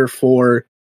Herbert's your 4.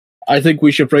 I think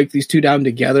we should break these 2 down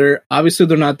together. Obviously,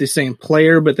 they're not the same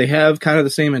player, but they have kind of the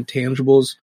same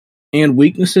intangibles and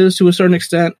weaknesses to a certain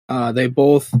extent. They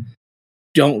both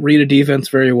don't read a defense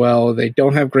very well. They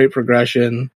don't have great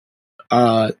progression.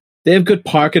 They have good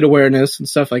pocket awareness and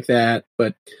stuff like that.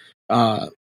 But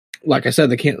like I said,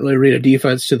 they can't really read a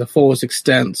defense to the fullest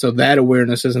extent. So that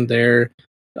awareness isn't there.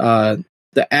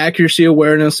 The accuracy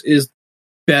awareness is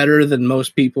better than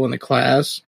most people in the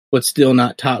class, but still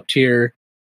not top tier.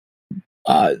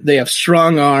 They have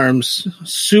strong arms,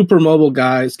 super mobile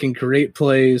guys, can create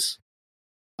plays.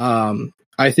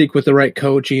 I think with the right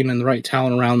coaching and the right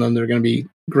talent around them, they're going to be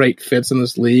great fits in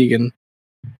this league. And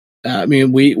I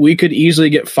mean, we could easily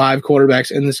get 5 quarterbacks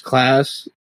in this class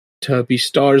to be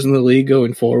stars in the league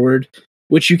going forward,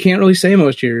 which you can't really say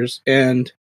most years.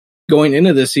 And going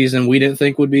into this season, we didn't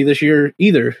think would be this year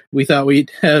either. We thought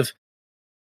we'd have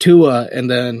Tua and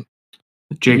then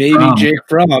Jake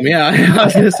Fromm. Yeah, I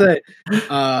was going to say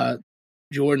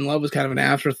Jordan Love was kind of an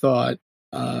afterthought.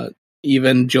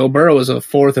 Even Joe Burrow was a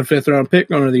 4th or 5th round pick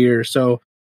over the year. So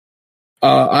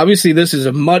obviously this is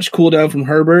a much cool down from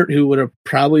Herbert, who would have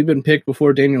probably been picked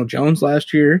before Daniel Jones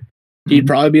last year. He'd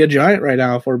probably be a giant right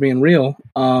now if we're being real.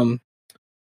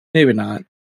 Maybe not.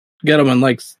 Gettleman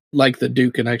like the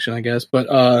Duke connection, I guess.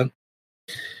 But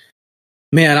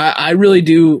man, I really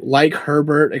do like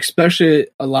Herbert, especially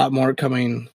a lot more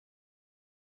coming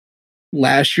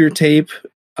last year tape.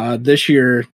 This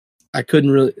year, I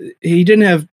couldn't really. He didn't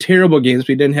have terrible games, but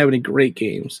he didn't have any great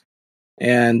games.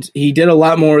 And he did a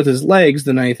lot more with his legs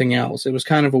than anything else. It was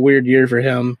kind of a weird year for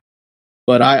him.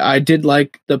 But I did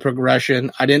like the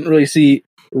progression. I didn't really see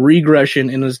regression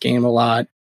in his game a lot.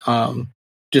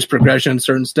 Just progression in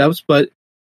certain steps. But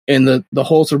in the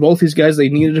whole for both these guys, they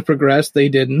needed to progress. They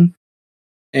didn't.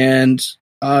 And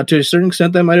to a certain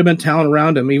extent, that might have been talent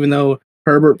around him, even though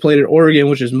Herbert played at Oregon,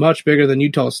 which is much bigger than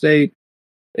Utah State.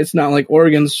 It's not like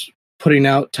Oregon's putting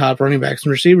out top running backs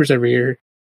and receivers every year.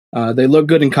 They look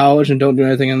good in college and don't do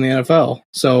anything in the NFL.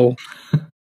 So,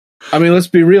 I mean, let's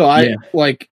be real.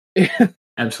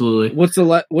 Absolutely.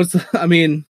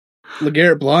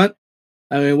 LeGarrette Blount.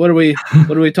 I mean, what are we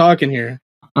talking here?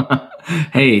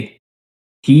 Hey,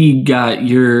 he got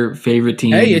your favorite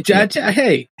team. I'm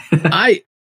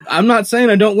not saying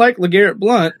I don't like LeGarrette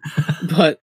Blount,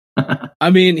 but I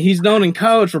mean, he's known in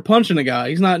college for punching a guy.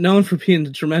 He's not known for being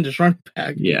a tremendous running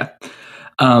back. Yeah.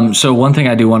 So one thing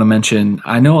I do want to mention,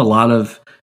 I know a lot of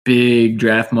big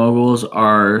draft moguls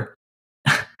are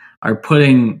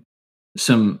putting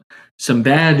some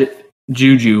bad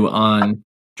juju on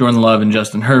Jordan Love and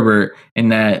Justin Herbert, in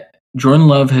that Jordan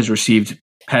Love has received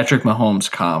Patrick Mahomes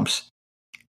comps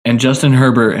and Justin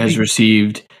Herbert has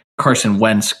received Carson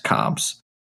Wentz comps.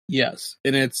 Yes,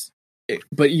 and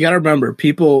but you got to remember,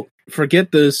 people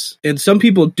forget this, and some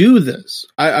people do this.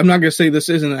 I'm not going to say this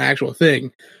isn't an actual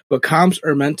thing, but comps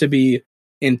are meant to be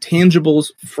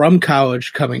intangibles from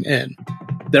college coming in.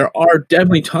 There are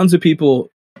definitely tons of people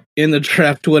in the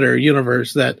draft Twitter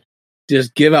universe that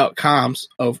just give out comps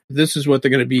of this is what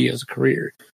they're going to be as a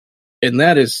career. And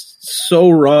that is so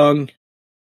wrong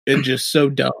and just so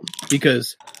dumb,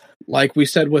 because like we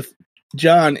said with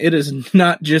John, it is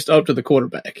not just up to the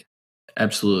quarterback.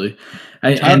 Absolutely.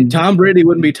 Tom Brady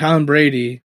wouldn't be Tom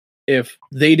Brady if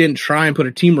they didn't try and put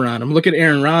a team around him. Look at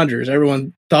Aaron Rodgers.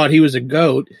 Everyone thought he was a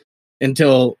GOAT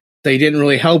until they didn't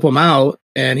really help him out,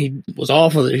 and he was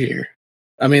awful this year.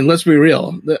 I mean, let's be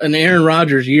real. An Aaron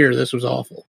Rodgers year, this was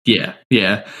awful. Yeah.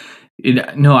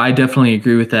 No, I definitely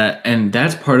agree with that. And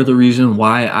that's part of the reason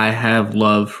why I have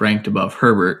Love ranked above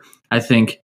Herbert. I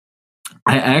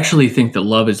actually think that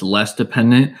Love is less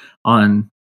dependent on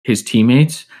his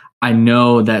teammates. I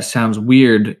know that sounds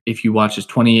weird if you watch his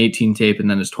 2018 tape and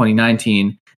then his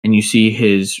 2019 and you see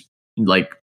his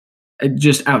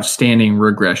just outstanding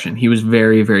regression. He was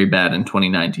very, very bad in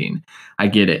 2019. I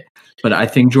get it. But I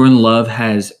think Jordan Love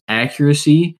has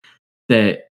accuracy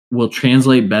that will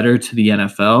translate better to the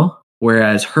NFL,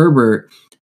 whereas Herbert,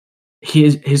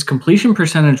 his completion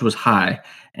percentage was high.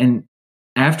 And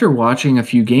after watching a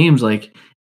few games,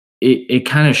 it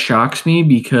kind of shocks me,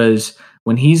 because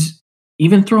when he's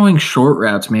even throwing short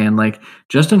routes, man, like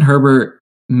Justin Herbert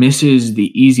misses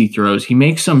the easy throws. He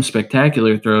makes some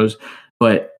spectacular throws,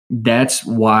 but that's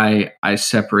why I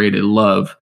separated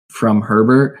Love from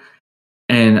Herbert.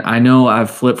 And I know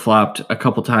I've flip-flopped a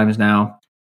couple times now,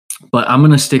 but I'm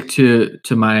going to stick to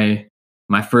my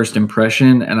first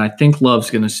impression, and I think Love's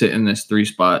going to sit in this 3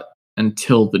 spot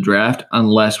until the draft,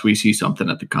 unless we see something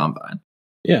at the combine.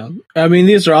 Yeah. I mean,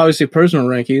 these are obviously personal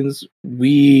rankings.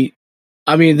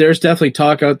 There's definitely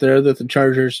talk out there that the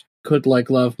Chargers could like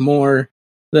Love more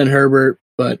than Herbert,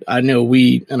 but I know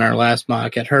we, in our last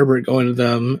mock, had Herbert going to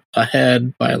them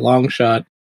ahead by a long shot.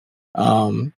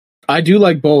 I do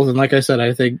like both, and like I said,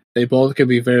 I think they both could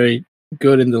be very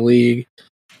good in the league.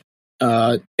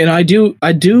 And I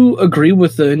do agree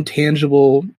with the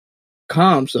intangible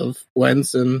comps of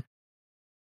Wentz and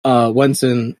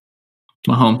Mahomes.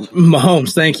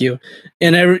 Thank you.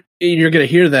 And you're going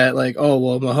to hear that like, oh,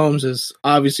 well, Mahomes is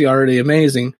obviously already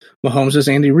amazing. Mahomes has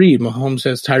Andy Reid. Mahomes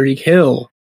has Tyreek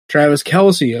Hill, Travis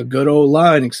Kelce, a good old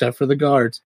line, except for the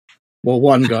guards. Well,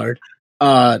 one guard.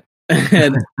 And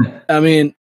I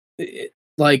mean,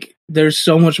 there's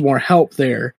so much more help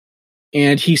there.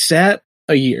 And he sat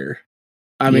a year.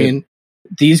 I mean,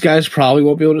 these guys probably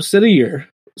won't be able to sit a year.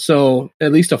 So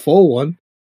at least a full one.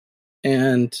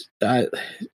 And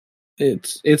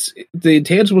it's the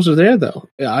intangibles are there, though.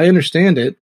 I understand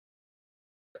it.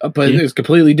 But it's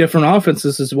completely different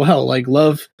offenses as well. Like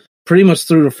Love pretty much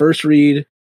threw the first read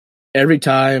every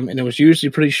time, and it was usually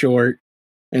pretty short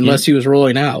unless he was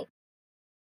rolling out.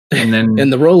 And then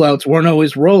and the rollouts weren't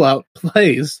always rollout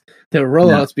plays. They were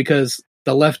rollouts because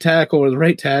the left tackle or the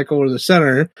right tackle or the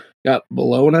center got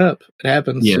blown up. It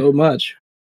happens so much.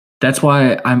 That's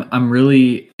why I'm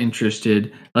really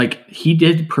interested. Like, he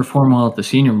did perform well at the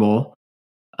Senior Bowl.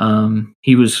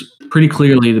 He was pretty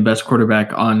clearly the best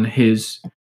quarterback on his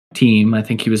team. I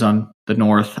think he was on the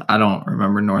North. I don't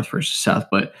remember North versus South,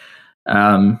 but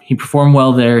he performed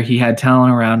well there. He had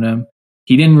talent around him.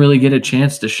 He didn't really get a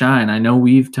chance to shine. I know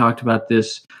we've talked about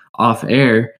this off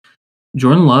air.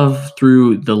 Jordan Love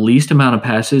threw the least amount of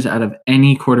passes out of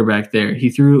any quarterback there. He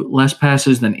threw less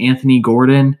passes than Anthony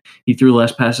Gordon. He threw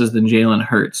less passes than Jalen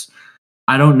Hurts.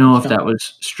 I don't know if that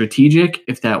was strategic,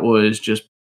 if that was just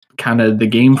kind of the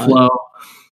game flow.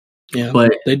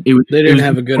 But they didn't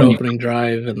have a good opening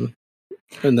drive, and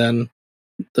then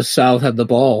the South had the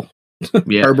ball.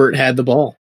 Herbert had the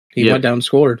ball. He went down and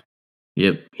scored.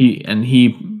 Yep. He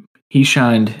he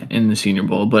shined in the Senior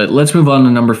Bowl. But let's move on to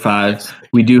number 5.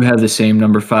 We do have the same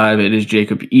number 5. It is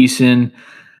Jacob Eason,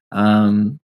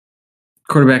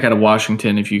 quarterback out of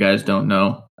Washington, if you guys don't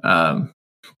know,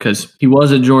 because he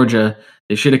was at Georgia.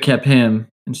 They should have kept him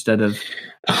instead of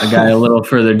a guy a little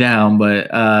further down.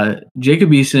 But Jacob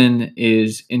Eason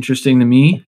is interesting to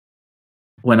me.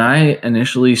 When I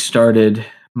initially started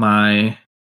my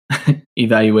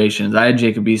evaluations, I had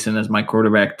Jacob Eason as my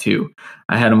quarterback 2.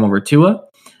 I had him over Tua.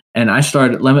 And I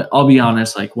started, I'll be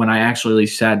honest, like when I actually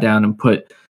sat down and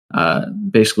put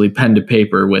basically pen to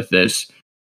paper with this,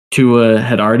 Tua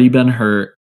had already been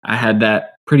hurt. I had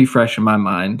that pretty fresh in my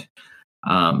mind.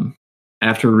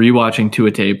 After rewatching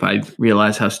Tua tape, I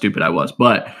realized how stupid I was.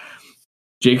 But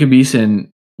Jacob Eason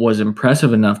was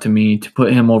impressive enough to me to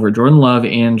put him over Jordan Love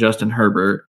and Justin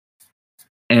Herbert.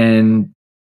 And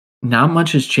not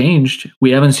much has changed.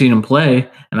 We haven't seen him play,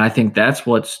 and I think that's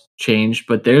what's changed.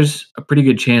 But there's a pretty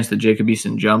good chance that Jacob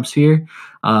Eason jumps here.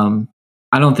 I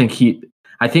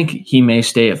think he may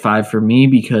stay at 5 for me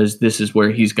because this is where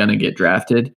he's going to get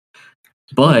drafted.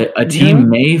 But a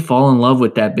team may fall in love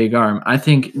with that big arm. I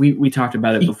think we talked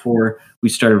about it before we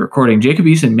started recording. Jacob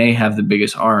Eason may have the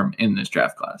biggest arm in this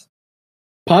draft class.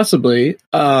 Possibly.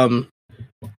 I'm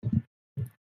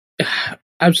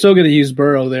still going to use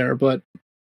Burrow there, but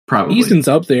probably Eason's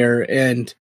up there,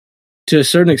 and to a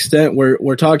certain extent,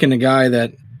 we're talking a guy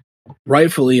that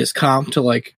rightfully is comped to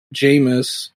like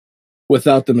Jameis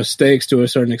without the mistakes to a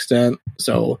certain extent.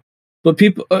 So, but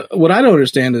people, what I don't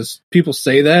understand is people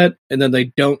say that and then they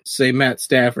don't say Matt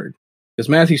Stafford, because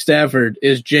Matthew Stafford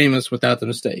is Jameis without the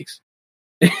mistakes.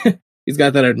 He's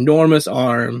got that enormous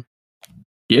arm.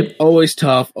 Yep. Always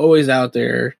tough, always out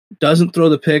there. Doesn't throw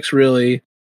the picks really.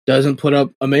 Doesn't put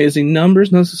up amazing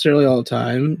numbers necessarily all the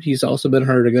time. He's also been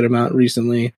hurt a good amount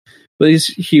recently, but he's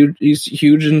huge. He's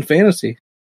huge in fantasy,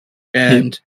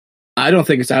 and I don't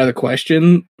think it's out of the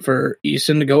question for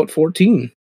Eason to go at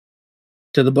 14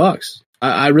 to the Bucs.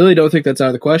 I really don't think that's out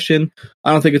of the question.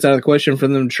 I don't think it's out of the question for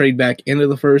them to trade back into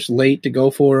the first late to go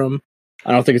for him.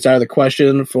 I don't think it's out of the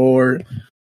question for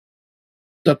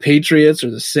the Patriots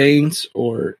or the Saints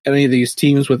or any of these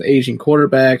teams with aging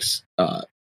quarterbacks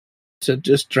to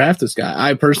just draft this guy.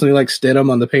 I personally like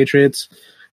Stidham on the Patriots,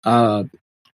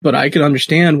 but I can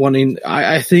understand wanting.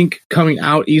 I think coming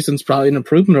out, Eason's probably an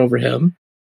improvement over him.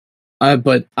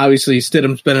 But obviously,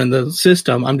 Stidham's been in the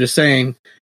system. I'm just saying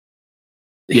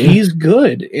he's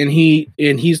good, and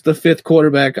he's the 5th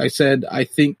quarterback. I said I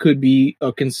think could be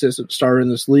a consistent starter in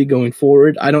this league going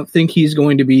forward. I don't think he's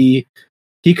going to be.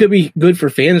 He could be good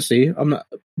for fantasy.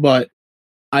 But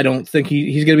I don't think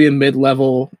he's going to be a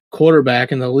mid-level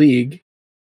quarterback in the league.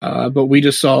 But we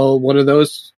just saw one of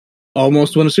those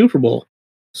almost win a Super Bowl.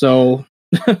 So,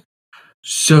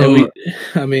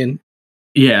 I mean,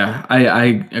 yeah,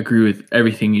 I agree with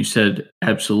everything you said.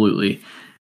 Absolutely.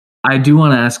 I do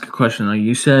want to ask a question though.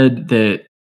 You said that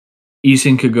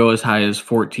Eason could go as high as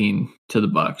 14 to the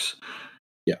Bucs.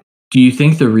 Yeah. Do you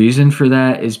think the reason for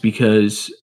that is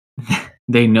because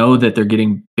they know that they're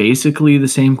getting basically the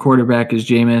same quarterback as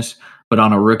Jameis, but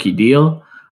on a rookie deal?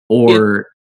 Or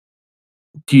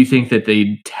do you think that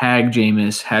they tag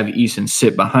Jameis, have Eason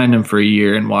sit behind him for a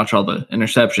year and watch all the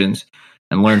interceptions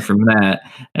and learn from that,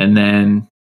 and then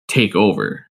take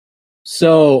over?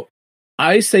 So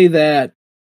I say that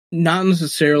not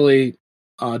necessarily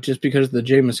just because of the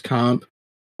Jameis comp,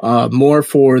 more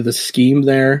for the scheme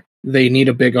there. They need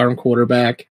a big arm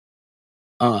quarterback.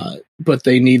 But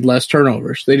they need less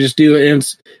turnovers. They just do. And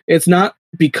it's not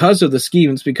because of the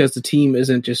scheme. It's because the team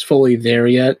isn't just fully there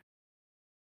yet.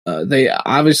 They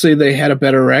had a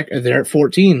better record. They're at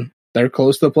 14. They're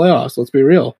close to the playoffs. Let's be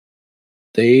real.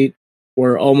 They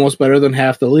were almost better than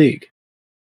half the league,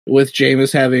 with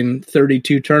Jameis having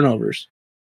 32 turnovers.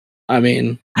 I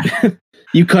mean,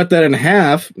 you cut that in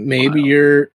half, maybe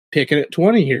you're picking at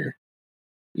 20 here.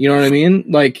 You know what I mean?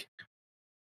 Like,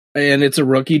 and it's a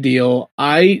rookie deal.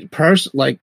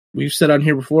 Like we've said on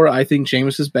here before, I think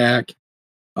Jameis is back.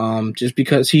 Just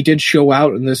because he did show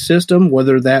out in this system,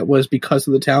 whether that was because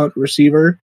of the talent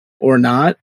receiver or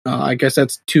not, I guess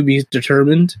that's to be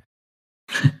determined.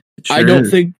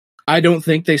 Sure. I don't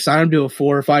think they signed him to a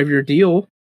 4 or 5 year deal.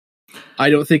 I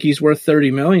don't think he's worth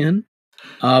 $30 million.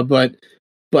 But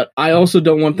I also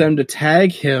don't want them to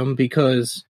tag him,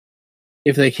 because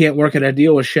if they can't work out a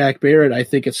deal with Shaq Barrett, I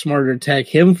think it's smarter to tag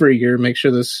him for a year, make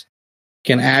sure this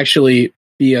can actually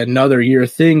be another year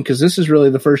thing, because this is really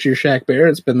the first year Shaq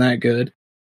Barrett's been that good.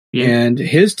 Yeah. And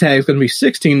his tag's going to be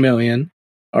 $16 million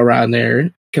around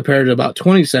there compared to about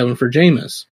 27 for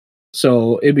Jameis.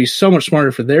 So it'd be so much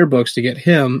smarter for their books to get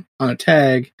him on a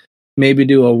tag, maybe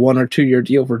do a 1 or 2 year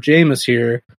deal for Jameis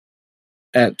here,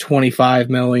 at $25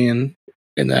 million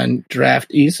and then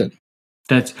draft Eason.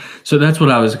 That's what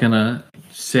I was gonna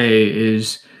say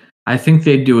is I think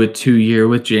they'd do a 2-year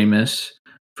with Jameis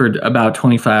for about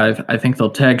 25. I think they'll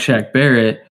tag Shaq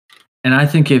Barrett, and I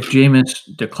think if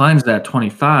Jameis declines that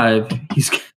 25,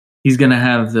 he's gonna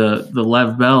have the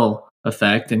Lev Bell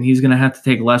effect, and he's gonna have to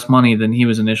take less money than he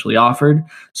was initially offered.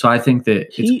 So I think that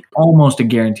it's almost a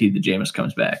guarantee that Jameis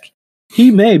comes back.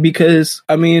 He may, because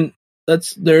I mean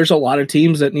there's a lot of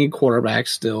teams that need quarterbacks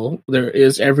still. There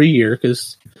is every year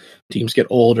because teams get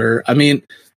older. I mean,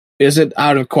 is it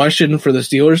out of question for the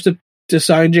Steelers to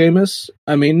sign Jameis?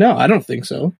 I mean, no, I don't think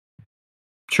so.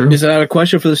 True. Is it out of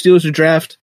question for the Steelers to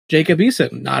draft Jacob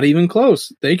Eason? Not even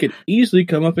close. They could easily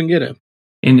come up and get him.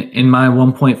 In my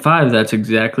 1.5, that's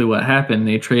exactly what happened.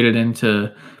 They traded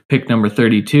into pick number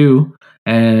 32,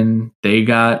 and they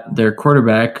got their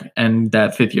quarterback and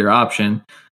that 5th-year option.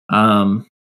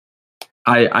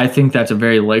 I think that's a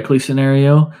very likely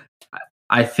scenario.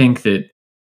 I think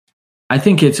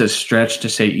it's a stretch to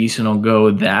say Eason will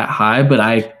go that high, but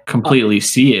I completely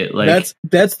see it. Like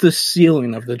that's the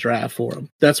ceiling of the draft for him.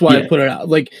 That's why I put it out.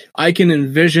 Like I can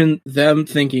envision them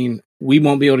thinking we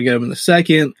won't be able to get him in the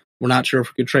 2nd. We're not sure if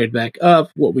we could trade back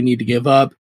up, what we need to give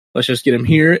up. Let's just get him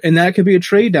here. And that could be a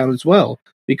trade down as well,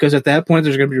 because at that point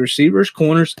there's going to be receivers,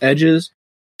 corners, edges,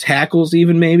 tackles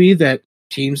even maybe that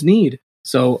teams need.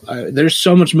 So there's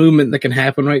so much movement that can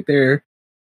happen right there.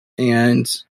 And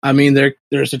I mean,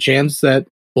 there's a chance that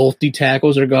both D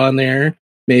tackles are gone there.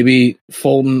 Maybe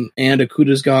Fulton and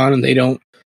Okudah's gone, and they don't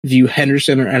view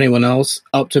Henderson or anyone else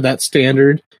up to that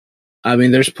standard. I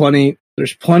mean, there's plenty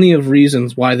of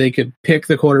reasons why they could pick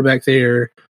the quarterback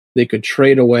there. They could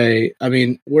trade away. I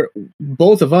mean,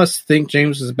 both of us think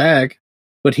James is back,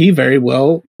 but he very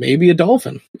well may be a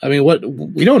Dolphin. I mean,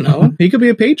 we don't know. He could be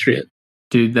a Patriot.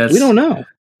 Dude, we don't know.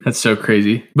 That's so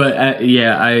crazy. But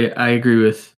I agree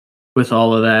with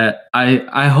all of that.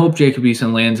 I hope Jacob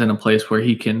Eason lands in a place where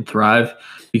he can thrive,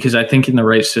 because I think in the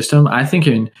right system,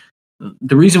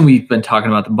 the reason we've been talking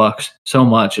about the Bucs so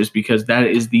much is because that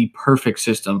is the perfect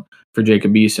system for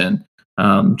Jacob Eason.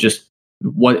 Just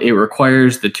what it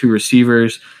requires, the 2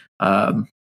 receivers,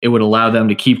 it would allow them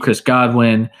to keep Chris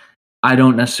Godwin. I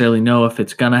don't necessarily know if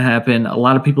it's going to happen. A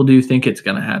lot of people do think it's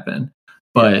going to happen.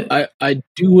 But I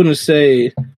do want to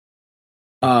say,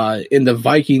 in the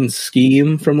Vikings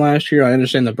scheme from last year, I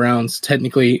understand the Browns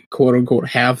technically, quote unquote,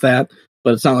 have that,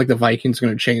 but it's not like the Vikings are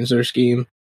going to change their scheme.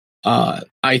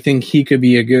 I think he could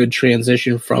be a good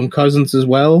transition from Cousins as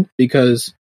well,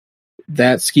 because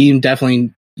that scheme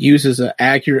definitely uses an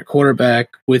accurate quarterback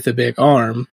with a big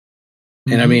arm.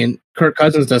 Mm-hmm. And I mean, Kirk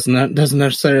Cousins doesn't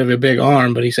necessarily have a big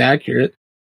arm, but he's accurate,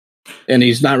 and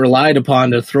he's not relied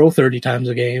upon to throw 30 times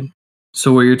a game.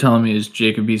 So what you're telling me is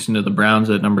Jacob Eason to the Browns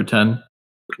at number 10?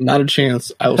 Not a chance.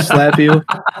 I will slap you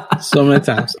so many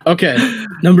times. Okay,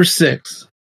 number 6.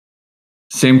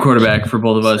 Same quarterback for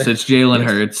both of us. It's Jalen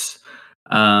Hurts.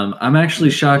 I'm actually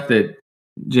shocked that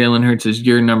Jalen Hurts is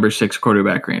your number 6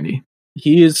 quarterback, Randy.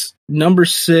 He is number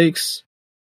 6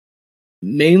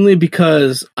 mainly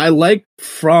because I like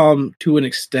Fromm to an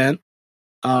extent.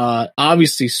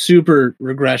 Obviously, super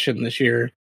regression this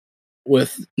year,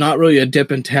 with not really a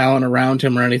dip in talent around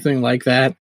him or anything like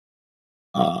that.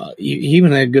 He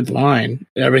even had a good line,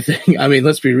 everything. I mean,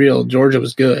 let's be real. Georgia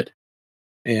was good,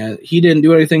 and he didn't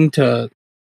do anything to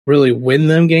really win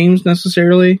them games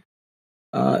necessarily.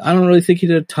 I don't really think he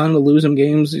did a ton to lose them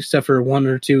games, except for 1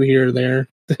 or 2 here or there.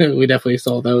 We definitely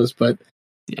saw those, but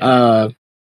there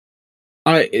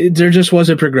just was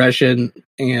a progression,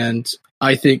 and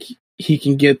I think he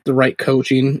can get the right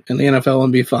coaching in the NFL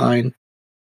and be fine.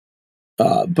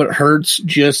 But Hurts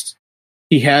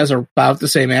he has about the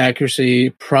same accuracy,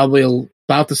 probably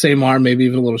about the same arm, maybe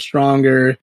even a little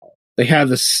stronger. They have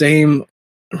the same,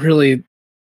 really.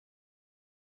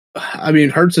 I mean,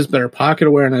 Hurts has better pocket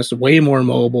awareness, way more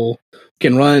mobile,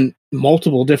 can run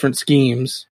multiple different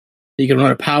schemes. He can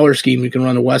run a power scheme. He can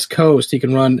run a West Coast. He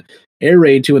can run air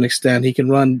raid to an extent. He can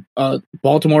run a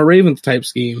Baltimore Ravens type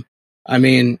scheme. I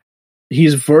mean,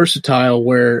 he's versatile,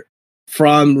 where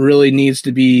Fromm really needs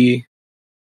to be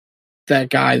that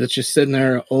guy that's just sitting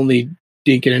there only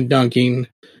dinking and dunking,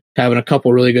 having a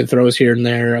couple really good throws here and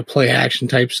there, a play action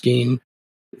type scheme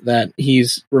that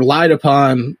he's relied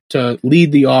upon to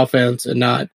lead the offense and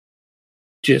not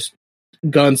just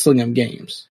gunsling him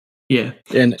games. Yeah.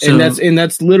 And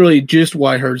that's literally just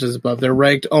why Hurts is above. They're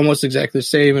ranked almost exactly the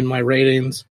same in my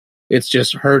ratings. It's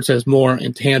just Hurts has more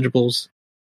intangibles,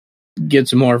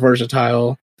 gets more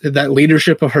versatile. That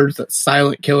leadership of Hurts, that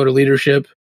silent killer leadership,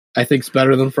 I think is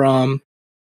better than Fromm.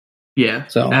 Yeah,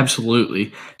 So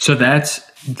absolutely. So that's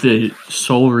the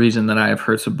sole reason that I have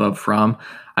Hurts above Fromm.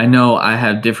 I know I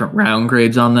have different round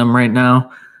grades on them right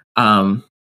now.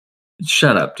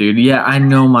 Shut up, dude. Yeah, I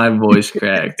know my voice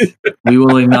cracked. We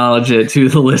will acknowledge it to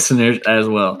the listeners as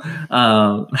well.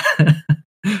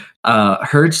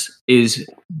 Hurts is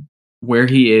where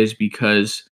he is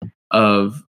because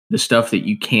of the stuff that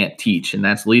you can't teach, and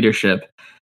that's leadership.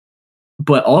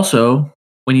 But also,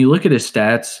 when you look at his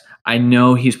stats, I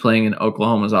know he's playing in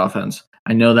Oklahoma's offense.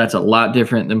 I know that's a lot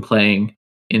different than playing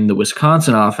in the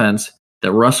Wisconsin offense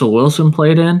that Russell Wilson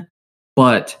played in,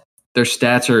 but their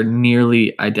stats are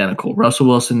nearly identical. Russell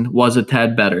Wilson was a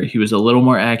tad better. He was a little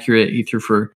more accurate. He threw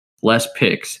for less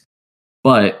picks.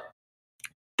 But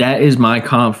that is my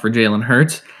comp for Jalen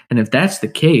Hurts. And if that's the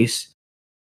case,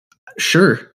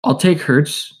 sure, I'll take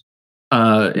Hurts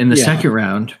in the second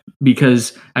round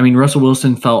because, I mean, Russell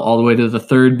Wilson fell all the way to the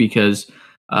third because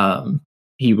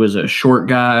he was a short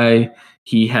guy.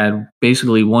 He had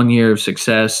basically 1 year of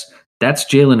success. That's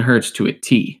Jalen Hurts to a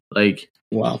T. Like,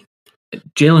 wow.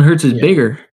 Jalen Hurts is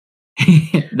bigger.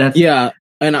 That's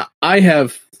and I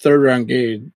have a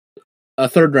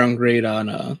third round grade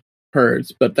on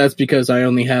Hurts, but that's because I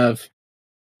only have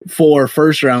 4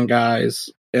 first round guys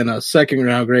and a second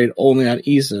round grade only on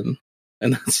Eason,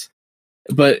 and that's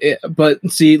but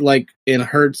see, like in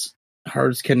Hurts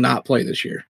cannot play this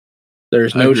year.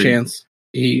 There's no chance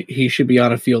he should be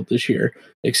on a field this year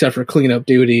except for cleanup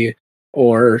duty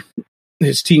or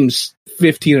his team's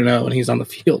 15-0 and he's on the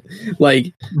field.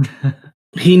 Like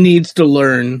he needs to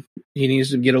learn. He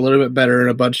needs to get a little bit better in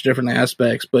a bunch of different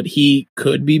aspects, but he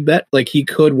could be like he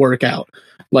could work out.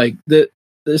 Like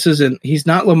this isn't, he's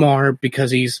not Lamar because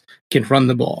he's can run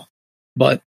the ball,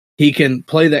 but he can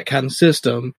play that kind of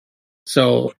system.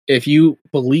 So if you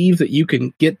believe that you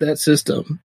can get that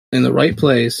system in the right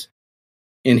place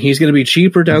and he's going to be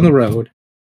cheaper down the road,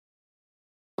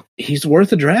 he's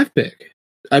worth a draft pick.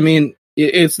 I mean,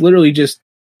 it's literally just,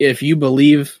 if you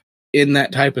believe in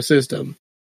that type of system,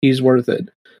 he's worth it.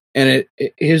 And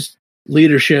his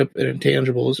leadership and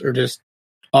intangibles are just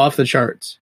off the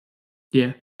charts.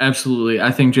 Yeah, absolutely.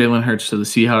 I think Jalen Hurts to the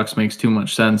Seahawks makes too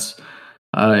much sense.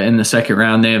 In the second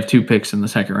round, they have 2 picks in the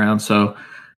second round. So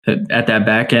at that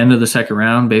back end of the second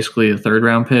round, basically a third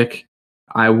round pick,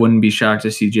 I wouldn't be shocked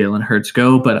to see Jalen Hurts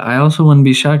go, but I also wouldn't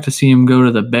be shocked to see him go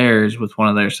to the Bears with one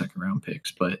of their second round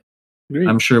picks. But Great.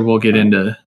 I'm sure we'll get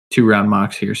into 2-round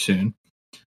mocks here soon.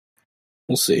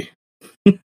 We'll see.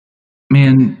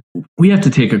 Man, we have to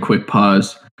take a quick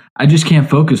pause. I just can't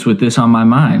focus with this on my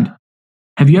mind.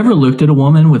 Have you ever looked at a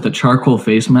woman with a charcoal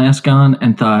face mask on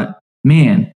and thought,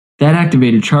 man, that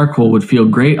activated charcoal would feel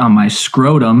great on my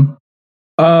scrotum?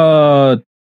 No,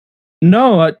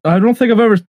 I don't think I've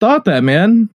ever thought that,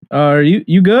 man. Are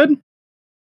you good?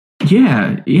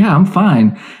 Yeah, I'm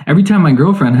fine. Every time my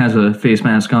girlfriend has a face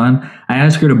mask on, I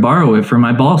ask her to borrow it for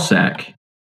my ball sack.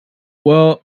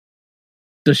 Well,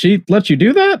 does she let you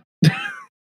do that?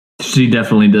 She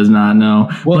definitely does not know.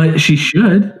 Well, but she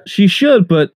should. She should,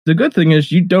 but the good thing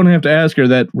is you don't have to ask her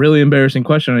that really embarrassing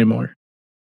question anymore.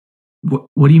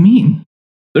 What do you mean?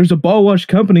 There's a ball wash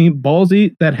company,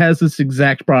 Ballsy, that has this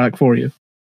exact product for you.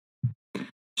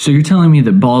 So you're telling me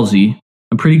that Ballsy,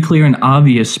 a pretty clear and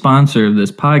obvious sponsor of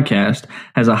this podcast,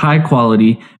 has a high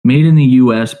quality, made in the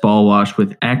U.S. ball wash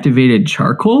with activated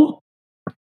charcoal?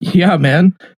 Yeah,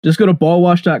 man. Just go to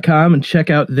ballwash.com and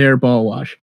check out their ball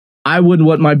wash. I wouldn't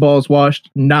want my balls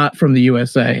washed not from the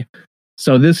USA.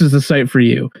 So this is the site for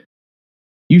you.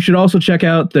 You should also check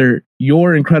out their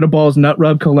Your Incrediballs Nut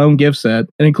Rub Cologne gift set.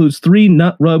 It includes 3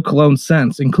 Nut Rub Cologne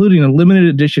scents, including a limited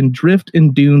edition Drift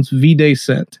and Dunes V-Day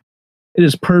scent. It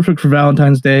is perfect for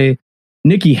Valentine's Day.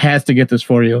 Nikki has to get this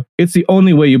for you. It's the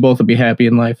only way you both will be happy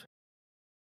in life.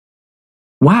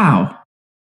 Wow.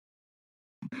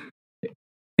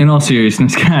 In all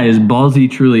seriousness, guys, Ballsy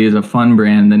truly is a fun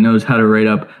brand that knows how to write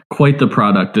up quite the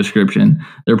product description.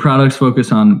 Their products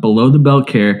focus on below-the-belt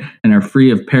care and are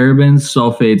free of parabens,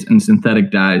 sulfates, and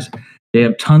synthetic dyes. They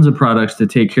have tons of products to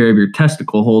take care of your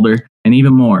testicle holder and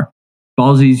even more.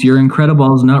 Ballsy's Your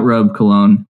Incrediballs Nut Rub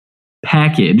Cologne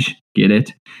package, get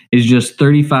it, is just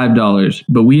 $35,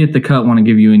 but we at The Cut want to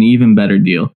give you an even better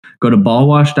deal. Go to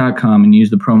ballwash.com and use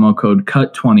the promo code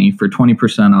CUT20 for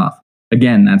 20% off.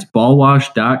 Again, that's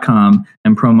ballwash.com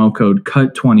and promo code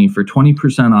CUT20 for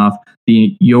 20% off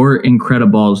the Your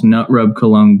Incrediballs Nut Rub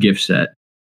Cologne gift set.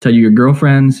 Tell your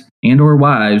girlfriends and or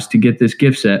wives to get this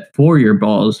gift set for your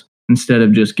balls instead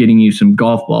of just getting you some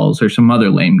golf balls or some other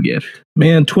lame gift.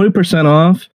 Man, 20%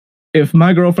 off? If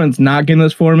my girlfriend's not getting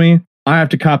this for me, I have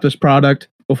to cop this product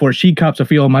before she cops a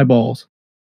feel of my balls.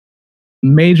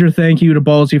 major thank you to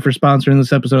Ballsy for sponsoring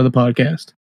this episode of the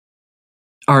podcast.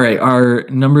 All right, our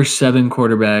number 7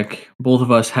 quarterback, both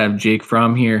of us have Jake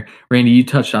Fromm here. Randy, you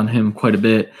touched on him quite a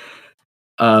bit.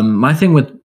 My thing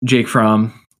with Jake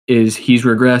Fromm is he's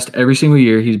regressed every single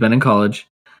year he's been in college.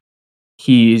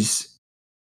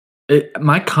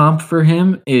 My comp for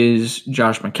him is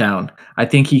Josh McCown. I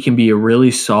think he can be a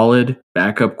really solid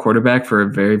backup quarterback for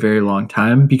a very, very long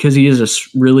time because he is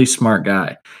a really smart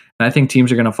guy. And I think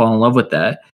teams are going to fall in love with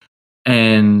that.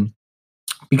 And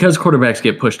because quarterbacks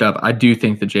get pushed up, I do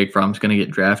think that Jake Fromm is going to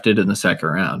get drafted in the second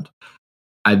round.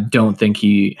 I don't think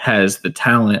he has the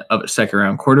talent of a second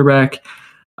round quarterback.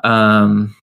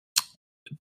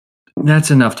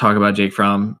 That's enough talk about Jake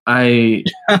Fromm. I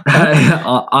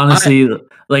honestly,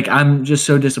 I'm just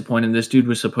so disappointed. This dude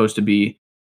was supposed to be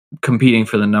competing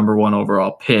for the number 1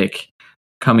 overall pick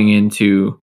coming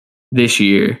into this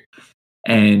year,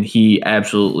 and he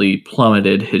absolutely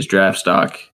plummeted his draft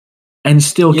stock and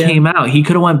still came out. He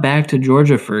could have went back to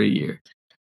Georgia for a year.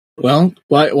 Well,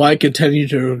 why continue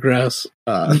to regress?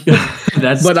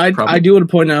 That's but I do want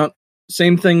to point out,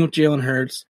 same thing with Jalen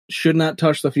Hurts. Should not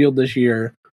touch the field this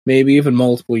year, maybe even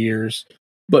multiple years,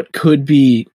 but could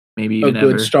be maybe even a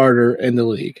good ever. starter in the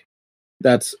league.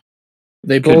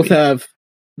 They both have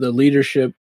the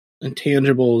leadership,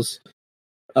 intangibles,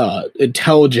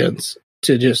 intelligence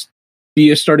to just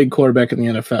be a starting quarterback in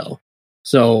the NFL.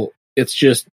 So it's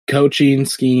just coaching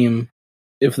scheme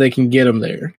if they can get him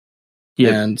there.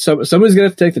 Yeah, and somebody's going to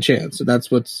have to take the chance. So that's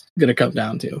what's going to come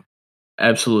down to.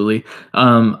 Absolutely.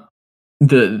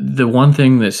 The one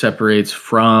thing that separates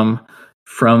from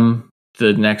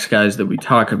the next guys that we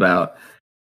talk about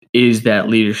is that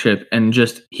leadership, and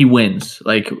just he wins.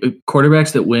 Like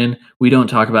quarterbacks that win, we don't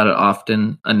talk about it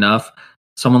often enough.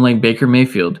 Someone like Baker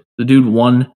Mayfield, the dude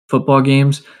won football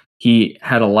games. He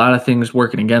had a lot of things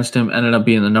working against him, ended up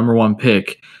being the number 1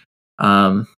 pick.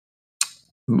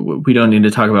 We don't need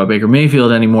to talk about Baker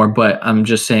Mayfield anymore, but I'm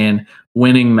just saying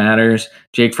winning matters.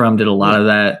 Jake Fromm did a lot of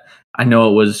that. I know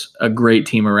it was a great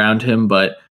team around him,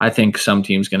 but I think some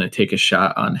team's going to take a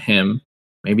shot on him.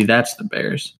 Maybe that's the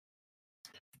Bears.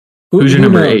 Who's your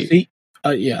number 8?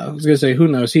 I was going to say, who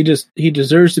knows? He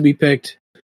deserves to be picked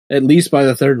at least by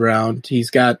the 3rd round. He's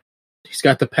got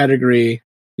the pedigree.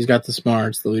 He's got the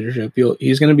smarts, the leadership.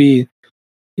 He's going to be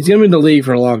in the league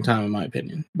for a long time, in my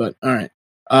opinion. But all right.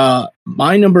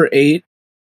 My number 8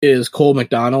 is Cole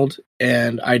McDonald,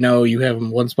 and I know you have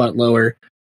him 1 spot lower.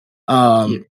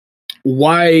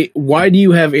 Why do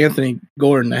you have Anthony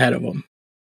Gordon ahead of him?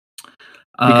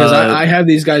 Because I have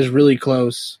these guys really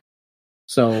close.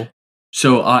 So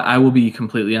I will be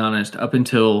completely honest. Up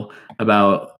until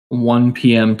about 1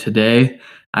 p.m. today,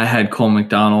 I had Cole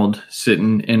McDonald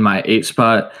sitting in my 8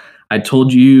 spot. I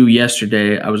told you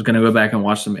yesterday I was going to go back and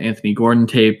watch some Anthony Gordon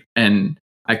tape, and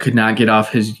I could not get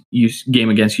off his game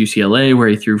against UCLA where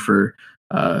he threw for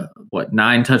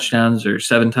 9 touchdowns or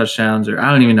 7 touchdowns, or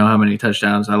I don't even know how many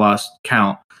touchdowns. I lost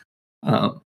count.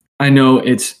 I know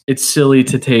it's silly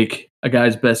to take a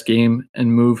guy's best game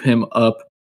and move him up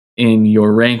in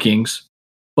your rankings,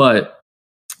 but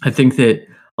I think that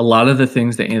a lot of the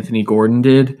things that Anthony Gordon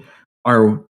did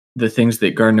are the things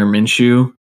that Gardner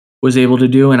Minshew was able to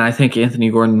do, and I think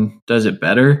Anthony Gordon does it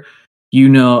better.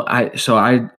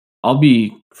 I'll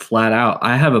be flat out.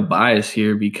 I have a bias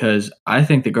here because I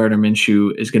think that Gardner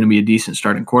Minshew is going to be a decent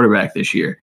starting quarterback this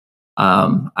year.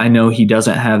 I know he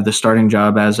doesn't have the starting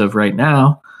job as of right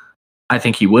now. I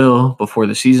think he will before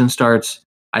the season starts.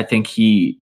 I think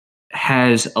he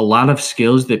has a lot of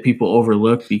skills that people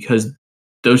overlook because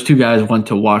those 2 guys went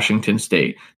to Washington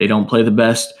State. They don't play the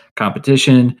best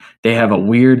competition. They have a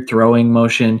weird throwing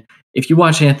motion. If you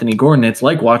watch Anthony Gordon, it's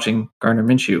like watching Gardner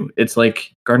Minshew. It's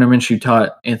like Gardner Minshew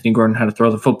taught Anthony Gordon how to throw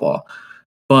the football.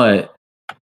 But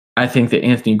I think that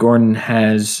Anthony Gordon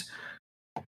has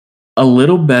a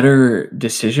little better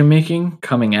decision-making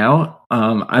coming out.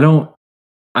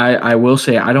 I will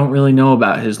say I don't really know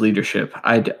about his leadership.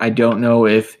 I don't know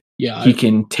if he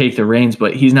can take the reins,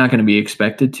 but he's not going to be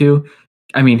expected to.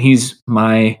 I mean, he's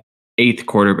my 8th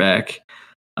quarterback.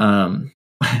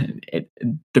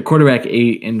 The quarterback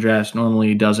 8 in drafts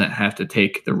normally doesn't have to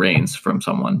take the reins from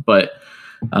someone, but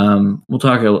we'll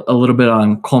talk a little bit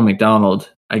on Cole McDonald,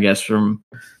 I guess, from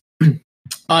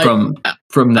that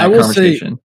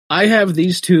conversation. I have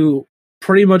these 2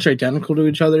 pretty much identical to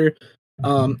each other.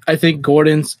 I think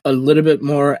Gordon's a little bit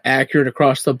more accurate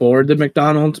across the board than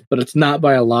McDonald, but it's not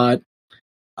by a lot.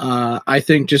 I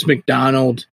think just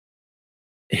McDonald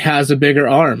has a bigger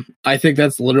arm. I think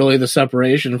that's literally the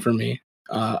separation for me.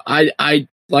 I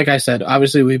like I said,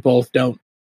 obviously we both don't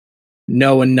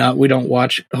know enough. We don't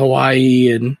watch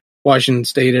Hawaii and Washington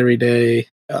State every day.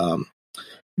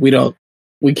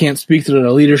 We can't speak to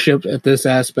their leadership at this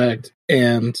aspect,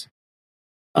 and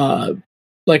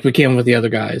like we can with the other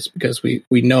guys because we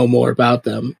know more about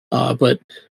them. But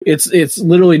it's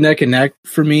literally neck and neck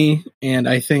for me, and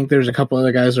I think there's a couple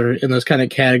other guys that are in those kind of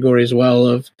categories as well.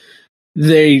 Of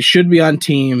they should be on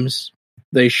teams,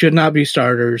 they should not be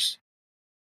starters.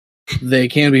 They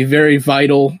can be very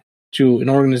vital to an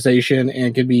organization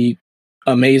and can be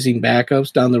amazing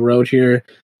backups down the road here,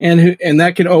 and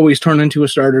that can always turn into a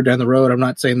starter down the road. I'm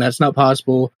not saying that's not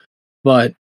possible,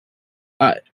 but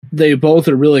they both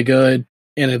are really good.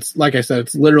 And it's like I said,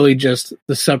 it's literally just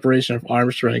the separation of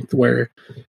arm strength, where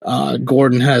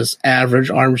Gordon has average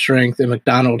arm strength and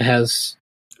McDonald has.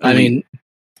 I mean,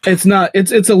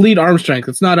 it's elite arm strength.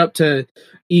 It's not up to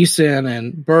Eason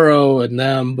and Burrow and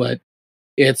them, but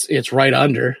it's right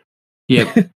under.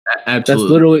 Yeah,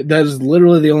 absolutely. That is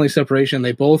literally the only separation.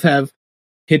 They both have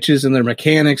hitches in their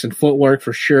mechanics and footwork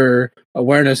for sure.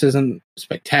 Awareness isn't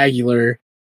spectacular,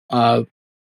 but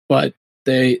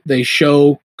they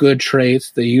show good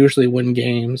traits. They usually win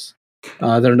games.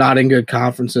 They're not in good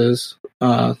conferences,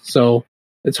 so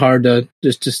it's hard to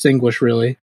just distinguish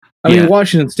really. I mean,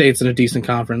 Washington State's in a decent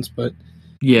conference, but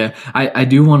yeah, I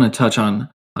do want to touch on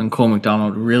Cole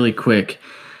McDonald really quick.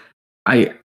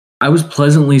 I was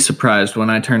pleasantly surprised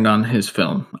when I turned on his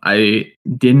film. I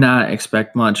did not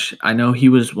expect much. I know he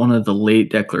was one of the late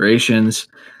declarations.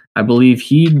 I believe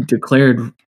he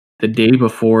declared the day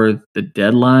before the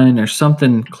deadline or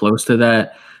something close to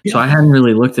that. Yeah. So I hadn't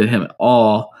really looked at him at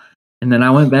all. And then I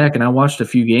went back and I watched a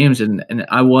few games and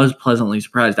I was pleasantly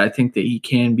surprised. I think that he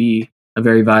can be a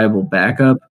very viable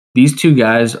backup. These two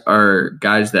guys are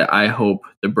guys that I hope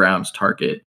the Browns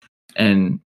target.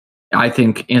 And I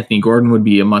think Anthony Gordon would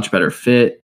be a much better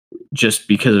fit just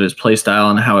because of his play style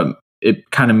and how it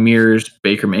kind of mirrors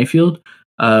Baker Mayfield.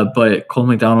 But Cole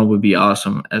McDonald would be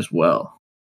awesome as well.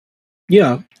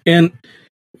 Yeah. And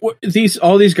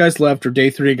all these guys left are day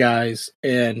 3 guys,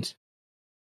 and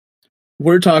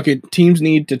we're talking teams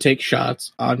need to take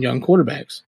shots on young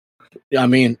quarterbacks. I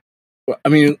mean, what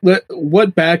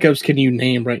backups can you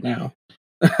name right now?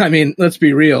 I mean, let's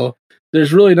be real.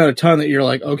 There's really not a ton that you're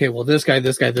like, okay, well, this guy.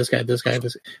 There's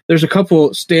a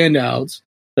couple standouts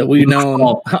that we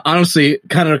know, honestly,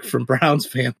 kind of from Browns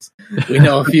fans. We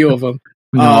know a few of them.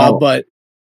 But,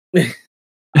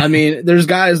 I mean, there's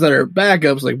guys that are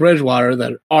backups like Bridgewater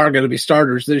that are going to be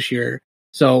starters this year.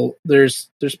 So there's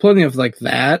plenty of like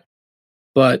that.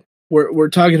 But we're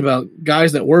talking about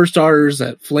guys that were starters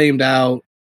that flamed out,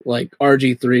 like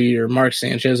RG3 or Mark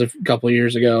Sanchez a couple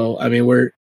years ago. I mean,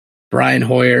 we're Brian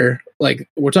Hoyer. Like,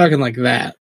 we're talking like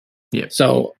that. Yeah.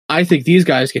 So I think these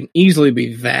guys can easily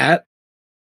be that.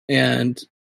 And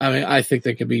I mean, I think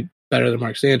they could be better than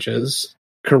Mark Sanchez,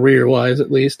 career-wise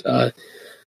at least.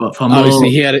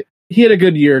 Obviously, he had a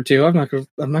good year or two. I'm not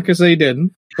gonna say he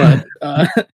didn't, but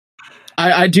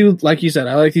I do, like you said,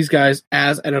 I like these guys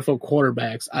as NFL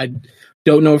quarterbacks. I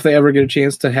don't know if they ever get a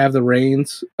chance to have the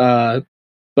reins, but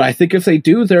I think if they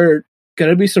do, they're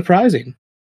gonna be surprising.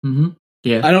 Mm-hmm.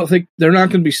 Yeah, I don't think they're not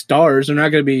going to be stars. They're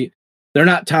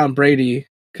not Tom Brady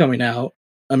coming out.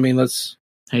 I mean,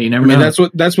 you never know.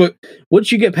 That's what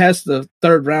once you get past the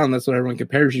 3rd round, that's what everyone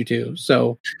compares you to.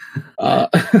 So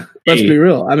let's be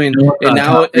real. I mean,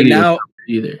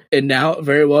 and now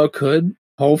very well could,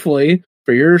 hopefully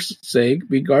for your sake,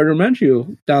 be Gardner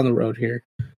Minshew down the road here.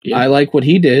 Yeah. I like what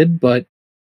he did, but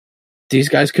these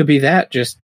guys could be that.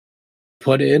 Just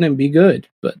put in and be good.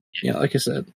 But yeah, like I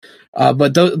said,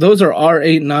 but those are our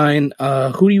 8 and 9.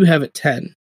 Who do you have at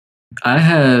 10? I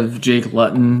have Jake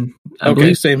Luton.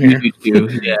 Okay, same here.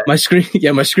 Yeah. my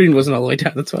screen wasn't all the way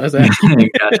down. That's why I was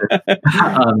asking. Gotcha.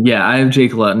 I have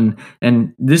Jake Luton,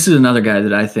 and this is another guy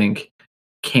that I think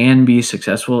can be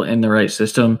successful in the right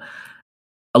system.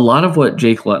 A lot of what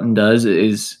Jake Luton does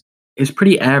is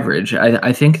pretty average.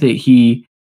 I think that he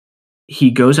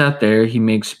goes out there, he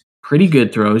makes pretty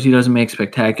good throws. He doesn't make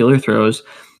spectacular throws,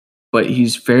 but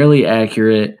he's fairly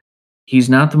accurate. He's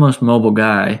not the most mobile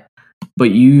guy,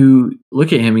 but you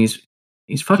look at him, he's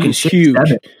fucking huge.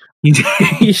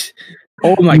 He's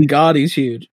oh my god, he's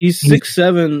huge. He's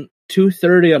 6'7",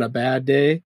 230 on a bad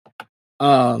day.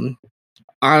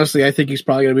 Honestly, I think he's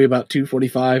probably going to be about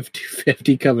 245,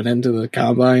 250 coming into the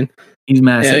combine. He's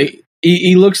massive.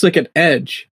 He looks like an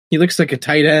edge. He looks like a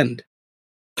tight end.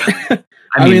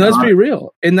 I mean, let's be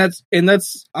real, and that's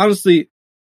honestly,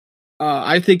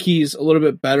 I think he's a little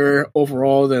bit better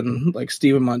overall than like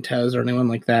Steven Montez or anyone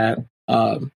like that.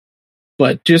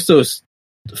 But just those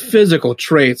physical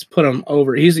traits put him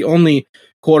over. He's the only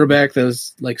quarterback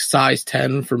that's like size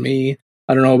 10 for me.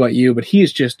 I don't know about you, but he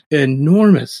is just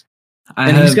enormous.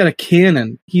 He's got a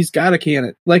cannon. He's got a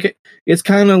cannon. Like it's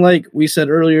kind of like we said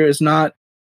earlier. It's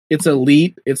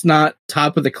elite. It's not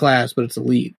top of the class, but it's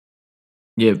elite.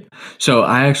 Yep. So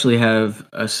I actually have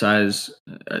a size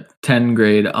 10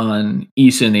 grade on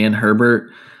Eason and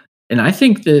Herbert, and I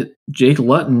think that Jake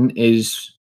Luton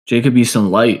is Jacob Eason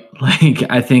light. Like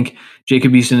I think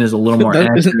Jacob Eason is a little more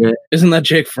accurate. Isn't that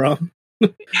Jake Fromm?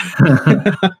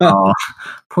 Oh,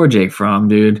 poor Jake Fromm,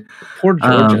 dude. Poor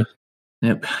Georgia.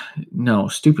 Yep. No,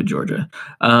 stupid Georgia.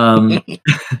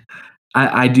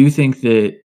 I do think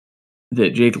that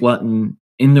Jake Luton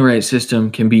in the right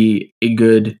system can be a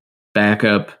good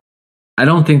backup. I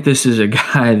don't think this is a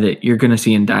guy that you're going to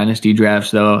see in dynasty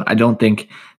drafts, though. I don't think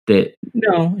that.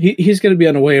 No, he's going to be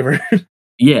on a waiver.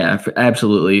 Yeah,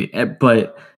 absolutely.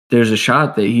 But there's a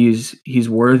shot that he's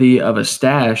worthy of a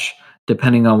stash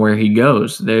depending on where he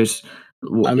goes.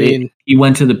 He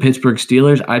went to the Pittsburgh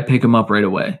Steelers, I'd pick him up right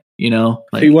away. You know,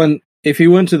 like, if he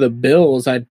went to the Bills,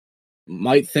 I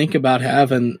might think about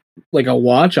having like a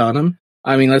watch on him.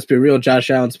 I mean, let's be real.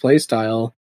 Josh Allen's play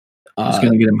style, it's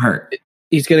going to get him hurt.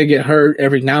 He's going to get hurt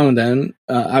every now and then.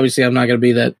 Obviously, I'm not going to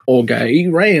be that old guy. He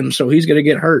ran, so he's going to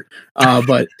get hurt.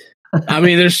 But I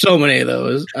mean, there's so many of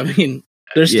those. I mean,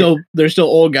 there's still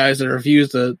old guys that refuse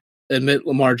to admit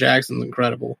Lamar Jackson's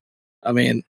incredible. I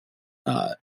mean,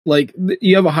 like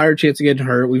you have a higher chance of getting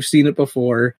hurt. We've seen it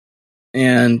before,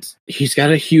 and he's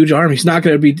got a huge arm. He's not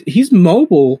going to be. He's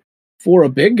mobile for a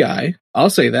big guy. I'll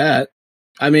say that.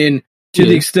 I mean, to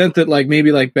the extent that like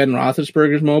maybe like Ben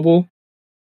Roethlisberger's mobile,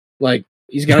 like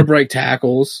he's got to break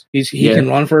tackles. He can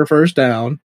run for a first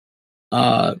down.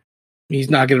 He's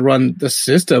not going to run the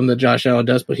system that Josh Allen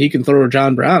does, but he can throw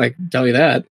John Brown. I can tell you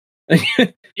that.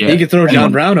 He can throw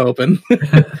John Brown open.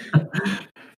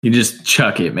 You just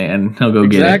chuck it, man. He'll go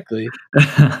exactly.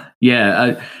 get it.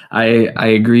 Yeah, I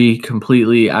agree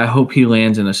completely. I hope he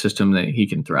lands in a system that he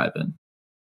can thrive in.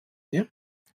 Yeah.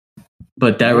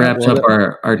 But that wraps up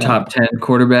our top 10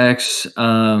 quarterbacks.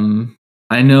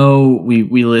 I know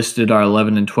we listed our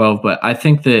 11 and 12, but I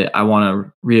think that I want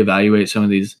to reevaluate some of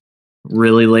these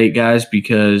really late guys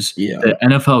because the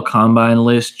NFL Combine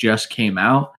list just came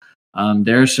out.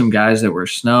 There are some guys that were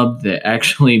snubbed that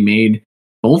actually made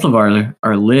both of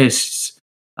our lists.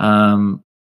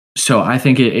 So I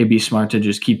think it'd be smart to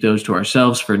just keep those to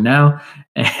ourselves for now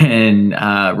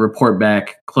and report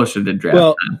back closer to draft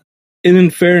time. And in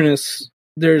fairness,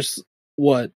 there's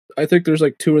I think there's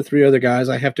like 2 or 3 other guys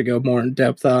I have to go more in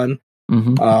depth on.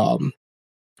 Mm-hmm.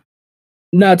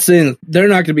 Not saying they're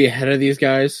not going to be ahead of these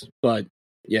guys, but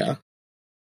yeah.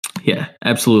 Yeah,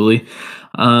 absolutely.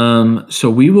 So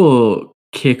we will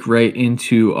kick right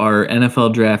into our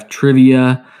NFL draft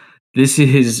trivia. This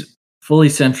is fully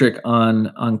centric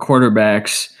on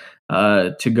quarterbacks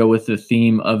to go with the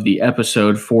theme of the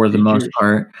episode for the most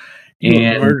part.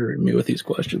 You're murdering me with these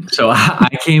questions. So I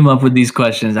came up with these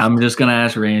questions. I'm just going to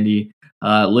ask Randy.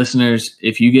 Listeners,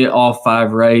 if you get all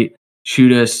 5 right,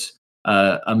 shoot us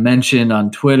a mention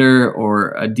on Twitter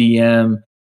or a DM,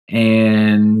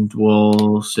 and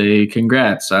we'll say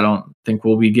congrats. I don't think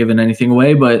we'll be giving anything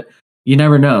away, but you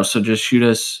never know. So just shoot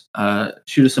us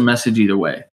a message either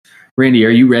way. Randy,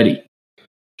 are you ready?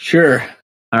 Sure.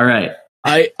 All right.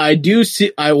 I do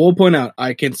see. I will point out.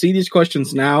 I can see these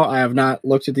questions now. I have not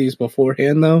looked at these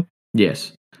beforehand, though.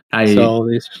 Yes.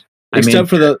 Except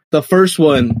for the first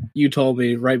one you told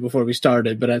me right before we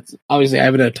started, but obviously I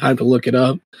haven't had time to look it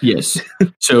up. Yes.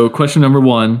 So question number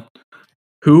 1: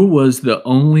 who was the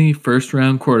only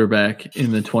first-round quarterback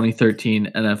in the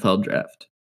 2013 NFL draft?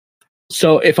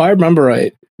 So if I remember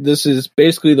right, this is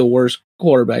basically the worst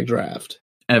quarterback draft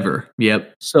ever.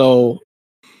 Yep. So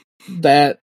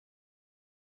that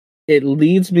it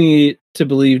leads me to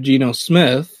believe Geno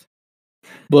Smith,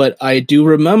 but I do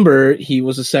remember he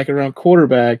was a second-round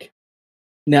quarterback.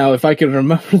 Now, if I can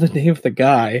remember the name of the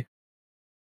guy.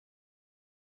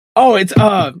 Oh, it's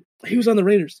he was on the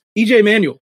Raiders. EJ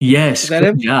Manuel. Yes. Is that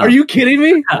him? Are you kidding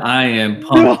me? I am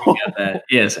pumped at that.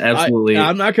 Yes, absolutely.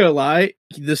 I'm not going to lie.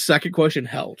 The second question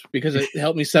helped because it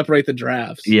helped me separate the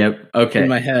drafts. Yep. Okay. In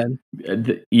my head.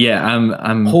 Yeah,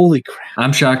 I'm holy crap.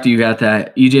 I'm shocked you got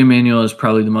that. EJ Manuel is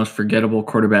probably the most forgettable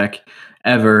quarterback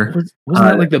ever. Wasn't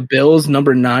that like the Bills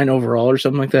number 9 overall or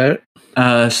something like that?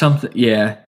 Something.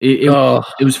 Yeah.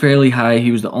 It was fairly high.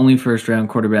 He was the only first-round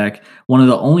quarterback. One of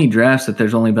the only drafts that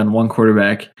there's only been one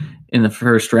quarterback in the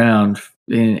first round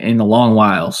in a long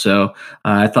while. So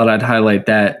I thought I'd highlight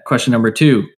that. Question number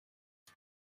 2.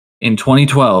 In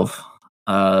 2012,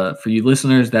 for you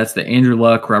listeners, that's the Andrew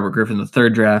Luck, Robert Griffin III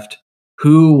draft.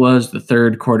 Who was the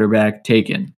third quarterback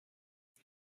taken?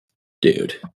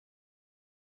 Dude.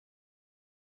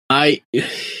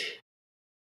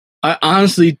 I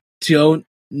honestly don't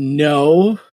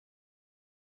know,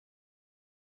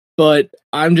 but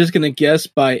I'm just gonna guess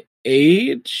by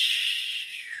age.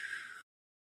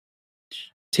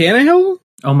 Tannehill?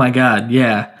 Oh my God!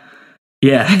 Yeah.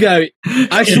 You got.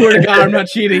 I swear to God, I'm not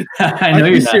cheating. I know Are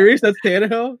you're you not. serious? That's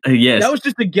Tannehill? Yes. That was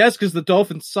just a guess because the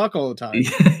Dolphins suck all the time.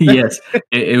 Yes,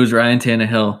 it was Ryan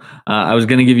Tannehill. I was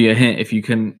going to give you a hint if you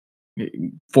can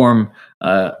form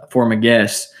a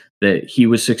guess that he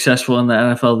was successful in the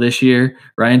NFL this year.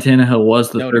 Ryan Tannehill was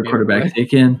the That third would've given it quarterback away.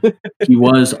 taken. He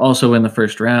was also in the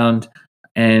first round.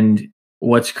 And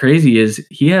what's crazy is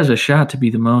he has a shot to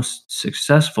be the most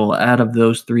successful out of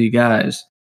those three guys.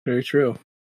 Very true.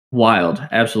 Wild.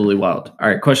 Absolutely wild. All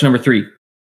right, question number 3.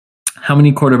 How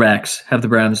many quarterbacks have the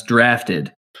Browns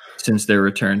drafted since their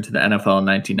return to the NFL in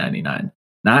 1999?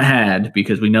 Not had,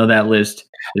 because we know that list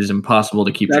is impossible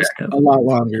to keep That's track of. a lot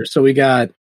longer. So we got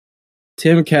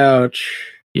Tim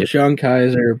Couch, Yep. Sean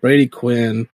Kaiser, Brady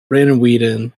Quinn, Brandon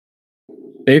Whedon,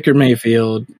 Baker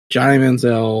Mayfield, Johnny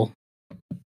Manziel.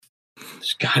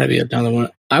 There's got to be another one.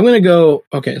 I'm going to go.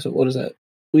 Okay, so what is that?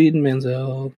 Whedon,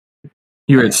 Manziel.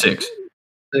 You're at 6.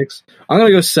 6. I'm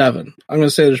going to go 7. I'm going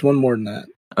to say there's one more than that.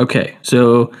 Okay,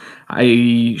 so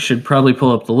I should probably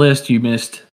pull up the list. You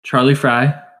missed Charlie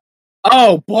Fry.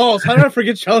 Oh, balls. How did I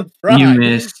forget Charlie Fry? You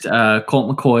missed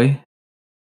Colt McCoy.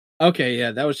 Okay,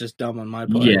 yeah, that was just dumb on my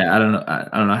part. Yeah, I don't know.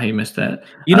 I don't know how you missed that.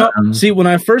 You know, see, when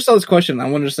I first saw this question, I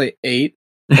wanted to say 8,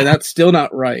 and that's still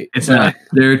not right. It's not.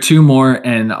 There are 2 more,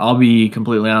 and I'll be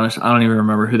completely honest. I don't even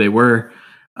remember who they were.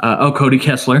 Cody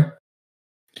Kessler.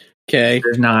 Okay.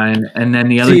 There's 9, and then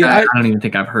the other guy I don't even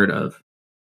think I've heard of.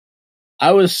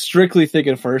 I was strictly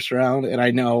thinking first round, and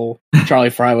I know Charlie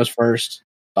Fry was first.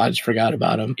 I just forgot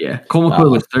about him. Yeah, Colt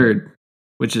McCoy was 3rd,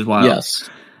 which is wild. Yes.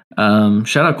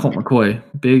 Shout out Colt McCoy,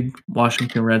 big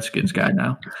Washington Redskins guy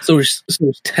now. So there's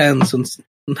 10 since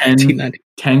 1990.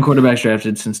 10 quarterbacks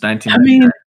drafted since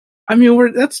 1999. I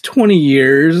mean, that's 20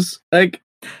 years. Like,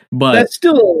 but that's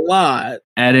still a lot.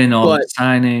 Add in all the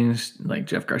signings like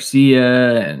Jeff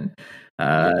Garcia and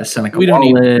Seneca we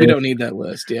Wallace. don't need that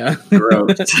list. Yeah.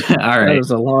 Gross. All right. That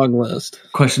was a long list.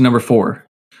 Question number 4.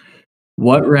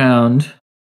 What round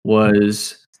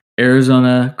was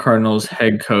Arizona Cardinals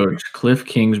head coach Cliff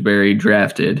Kingsbury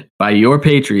drafted by your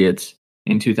Patriots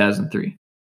in 2003?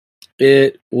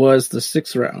 It was the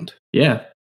 6th round. Yeah.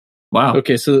 Wow.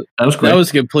 Okay, so that was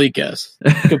a complete guess.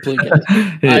 Complete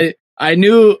guess. I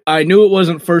knew it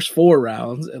wasn't first 4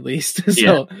 rounds at least.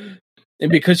 So,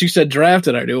 and because you said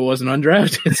drafted, I knew it wasn't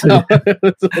undrafted. So it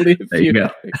was only a few. There you go.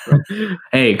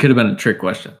 Hey, it could have been a trick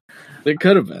question. It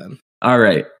could have been. All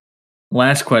right.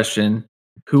 Last question.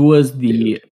 Who was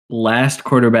the last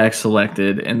quarterback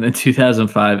selected in the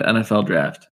 2005 NFL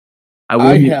draft? I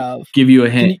will give you a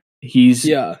hint. He's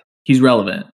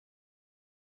relevant.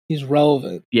 He's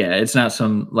relevant. Yeah, it's not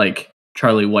some like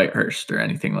Charlie Whitehurst or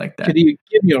anything like that. Could you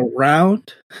give me a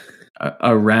round?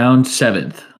 Around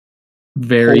 7th.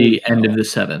 Very end of the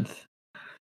 7th.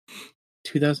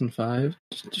 2005.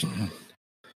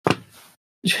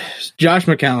 Josh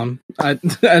McCown. I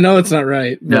know it's not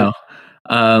right. No.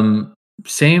 Around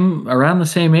the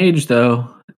same age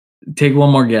though. Take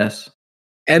one more guess.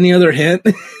 Any other hint?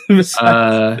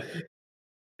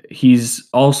 He's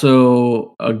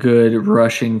also a good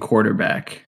rushing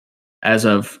quarterback as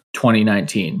of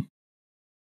 2019.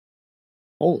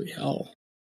 Holy hell.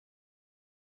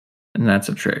 And that's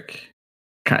a trick.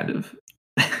 Kind of.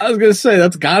 I was going to say,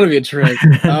 that's got to be a trick.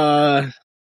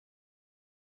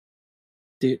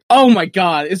 Dude. Oh my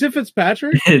God. Is it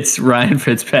Fitzpatrick? It's Ryan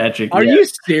Fitzpatrick. Are you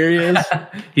serious?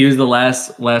 He was the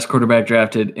last quarterback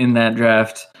drafted in that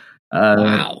draft.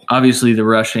 Wow. Obviously, the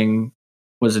rushing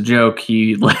was a joke.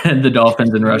 He led the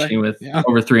Dolphins in rushing with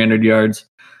over 300 yards.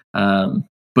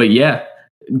 But yeah,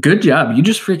 good job. You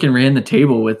just freaking ran the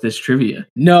table with this trivia.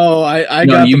 No, I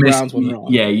got the Browns one wrong.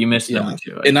 Yeah, you missed that one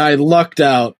too. And I lucked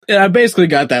out. And I basically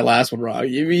got that last one wrong.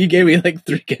 You gave me like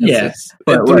 3 guesses. Yes,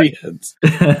 but 3 hits.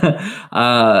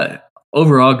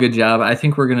 Overall, good job. I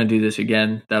think we're going to do this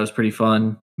again. That was pretty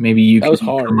fun. Maybe you can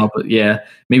come up with,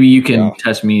 maybe you can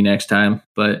test me next time.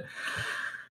 But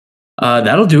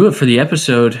that'll do it for the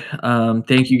episode.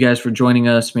 Thank you guys for joining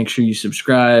us. Make sure you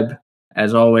subscribe.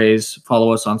 As always,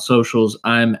 follow us on socials.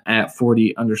 I'm at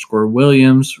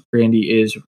 40_Williams. Randy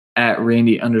is at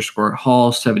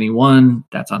Randy_Hall71.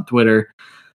 That's on Twitter.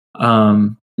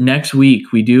 Next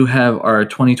week, we do have our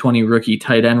 2020 rookie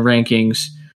tight end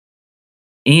rankings.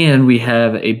 And we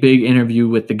have a big interview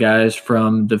with the guys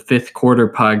from the Fifth Quarter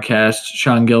podcast,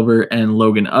 Sean Gilbert and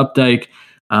Logan Updike.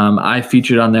 I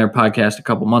featured on their podcast a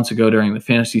couple months ago during the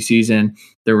fantasy season.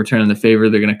 They're returning the favor.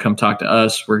 They're going to come talk to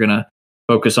us. We're going to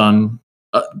focus on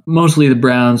mostly the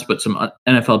Browns, but some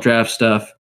NFL draft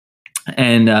stuff.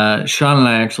 And Sean and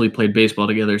I actually played baseball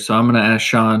together. So I'm going to ask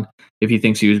Sean if he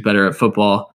thinks he was better at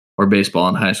football or baseball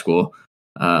in high school.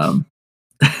 We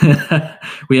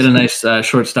had a nice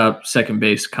shortstop, second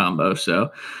base combo.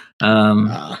 So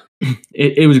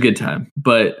it was a good time.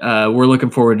 But we're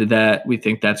looking forward to that. We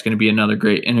think that's going to be another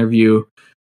great interview.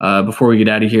 Before we get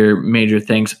out of here, major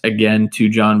thanks again to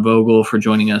John Vogel for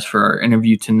joining us for our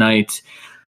interview tonight.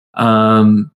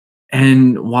 And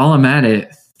while I'm at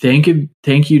it, thank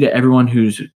you to everyone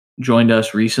who's joined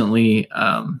us recently.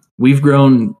 We've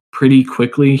grown pretty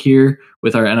quickly here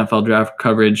with our NFL draft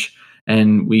coverage,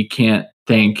 and we can't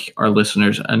thank our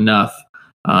listeners enough.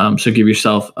 So give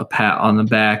yourself a pat on the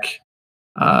back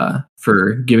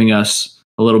for giving us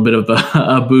a little bit of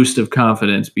a boost of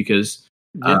confidence, because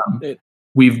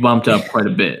we've bumped up quite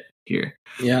a bit here.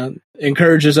 Yeah,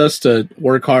 encourages us to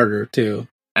work harder too.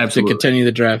 Absolutely. To continue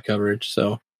the draft coverage.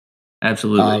 So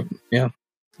absolutely. Yeah.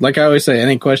 Like I always say,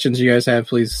 any questions you guys have,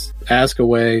 please ask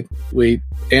away. We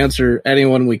answer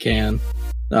anyone we can.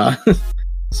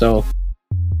 So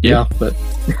yeah, but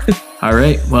all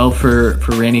right. Well, for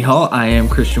Randy Hall, I am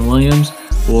Christian Williams.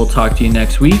 We'll talk to you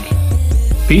next week.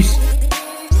 Peace.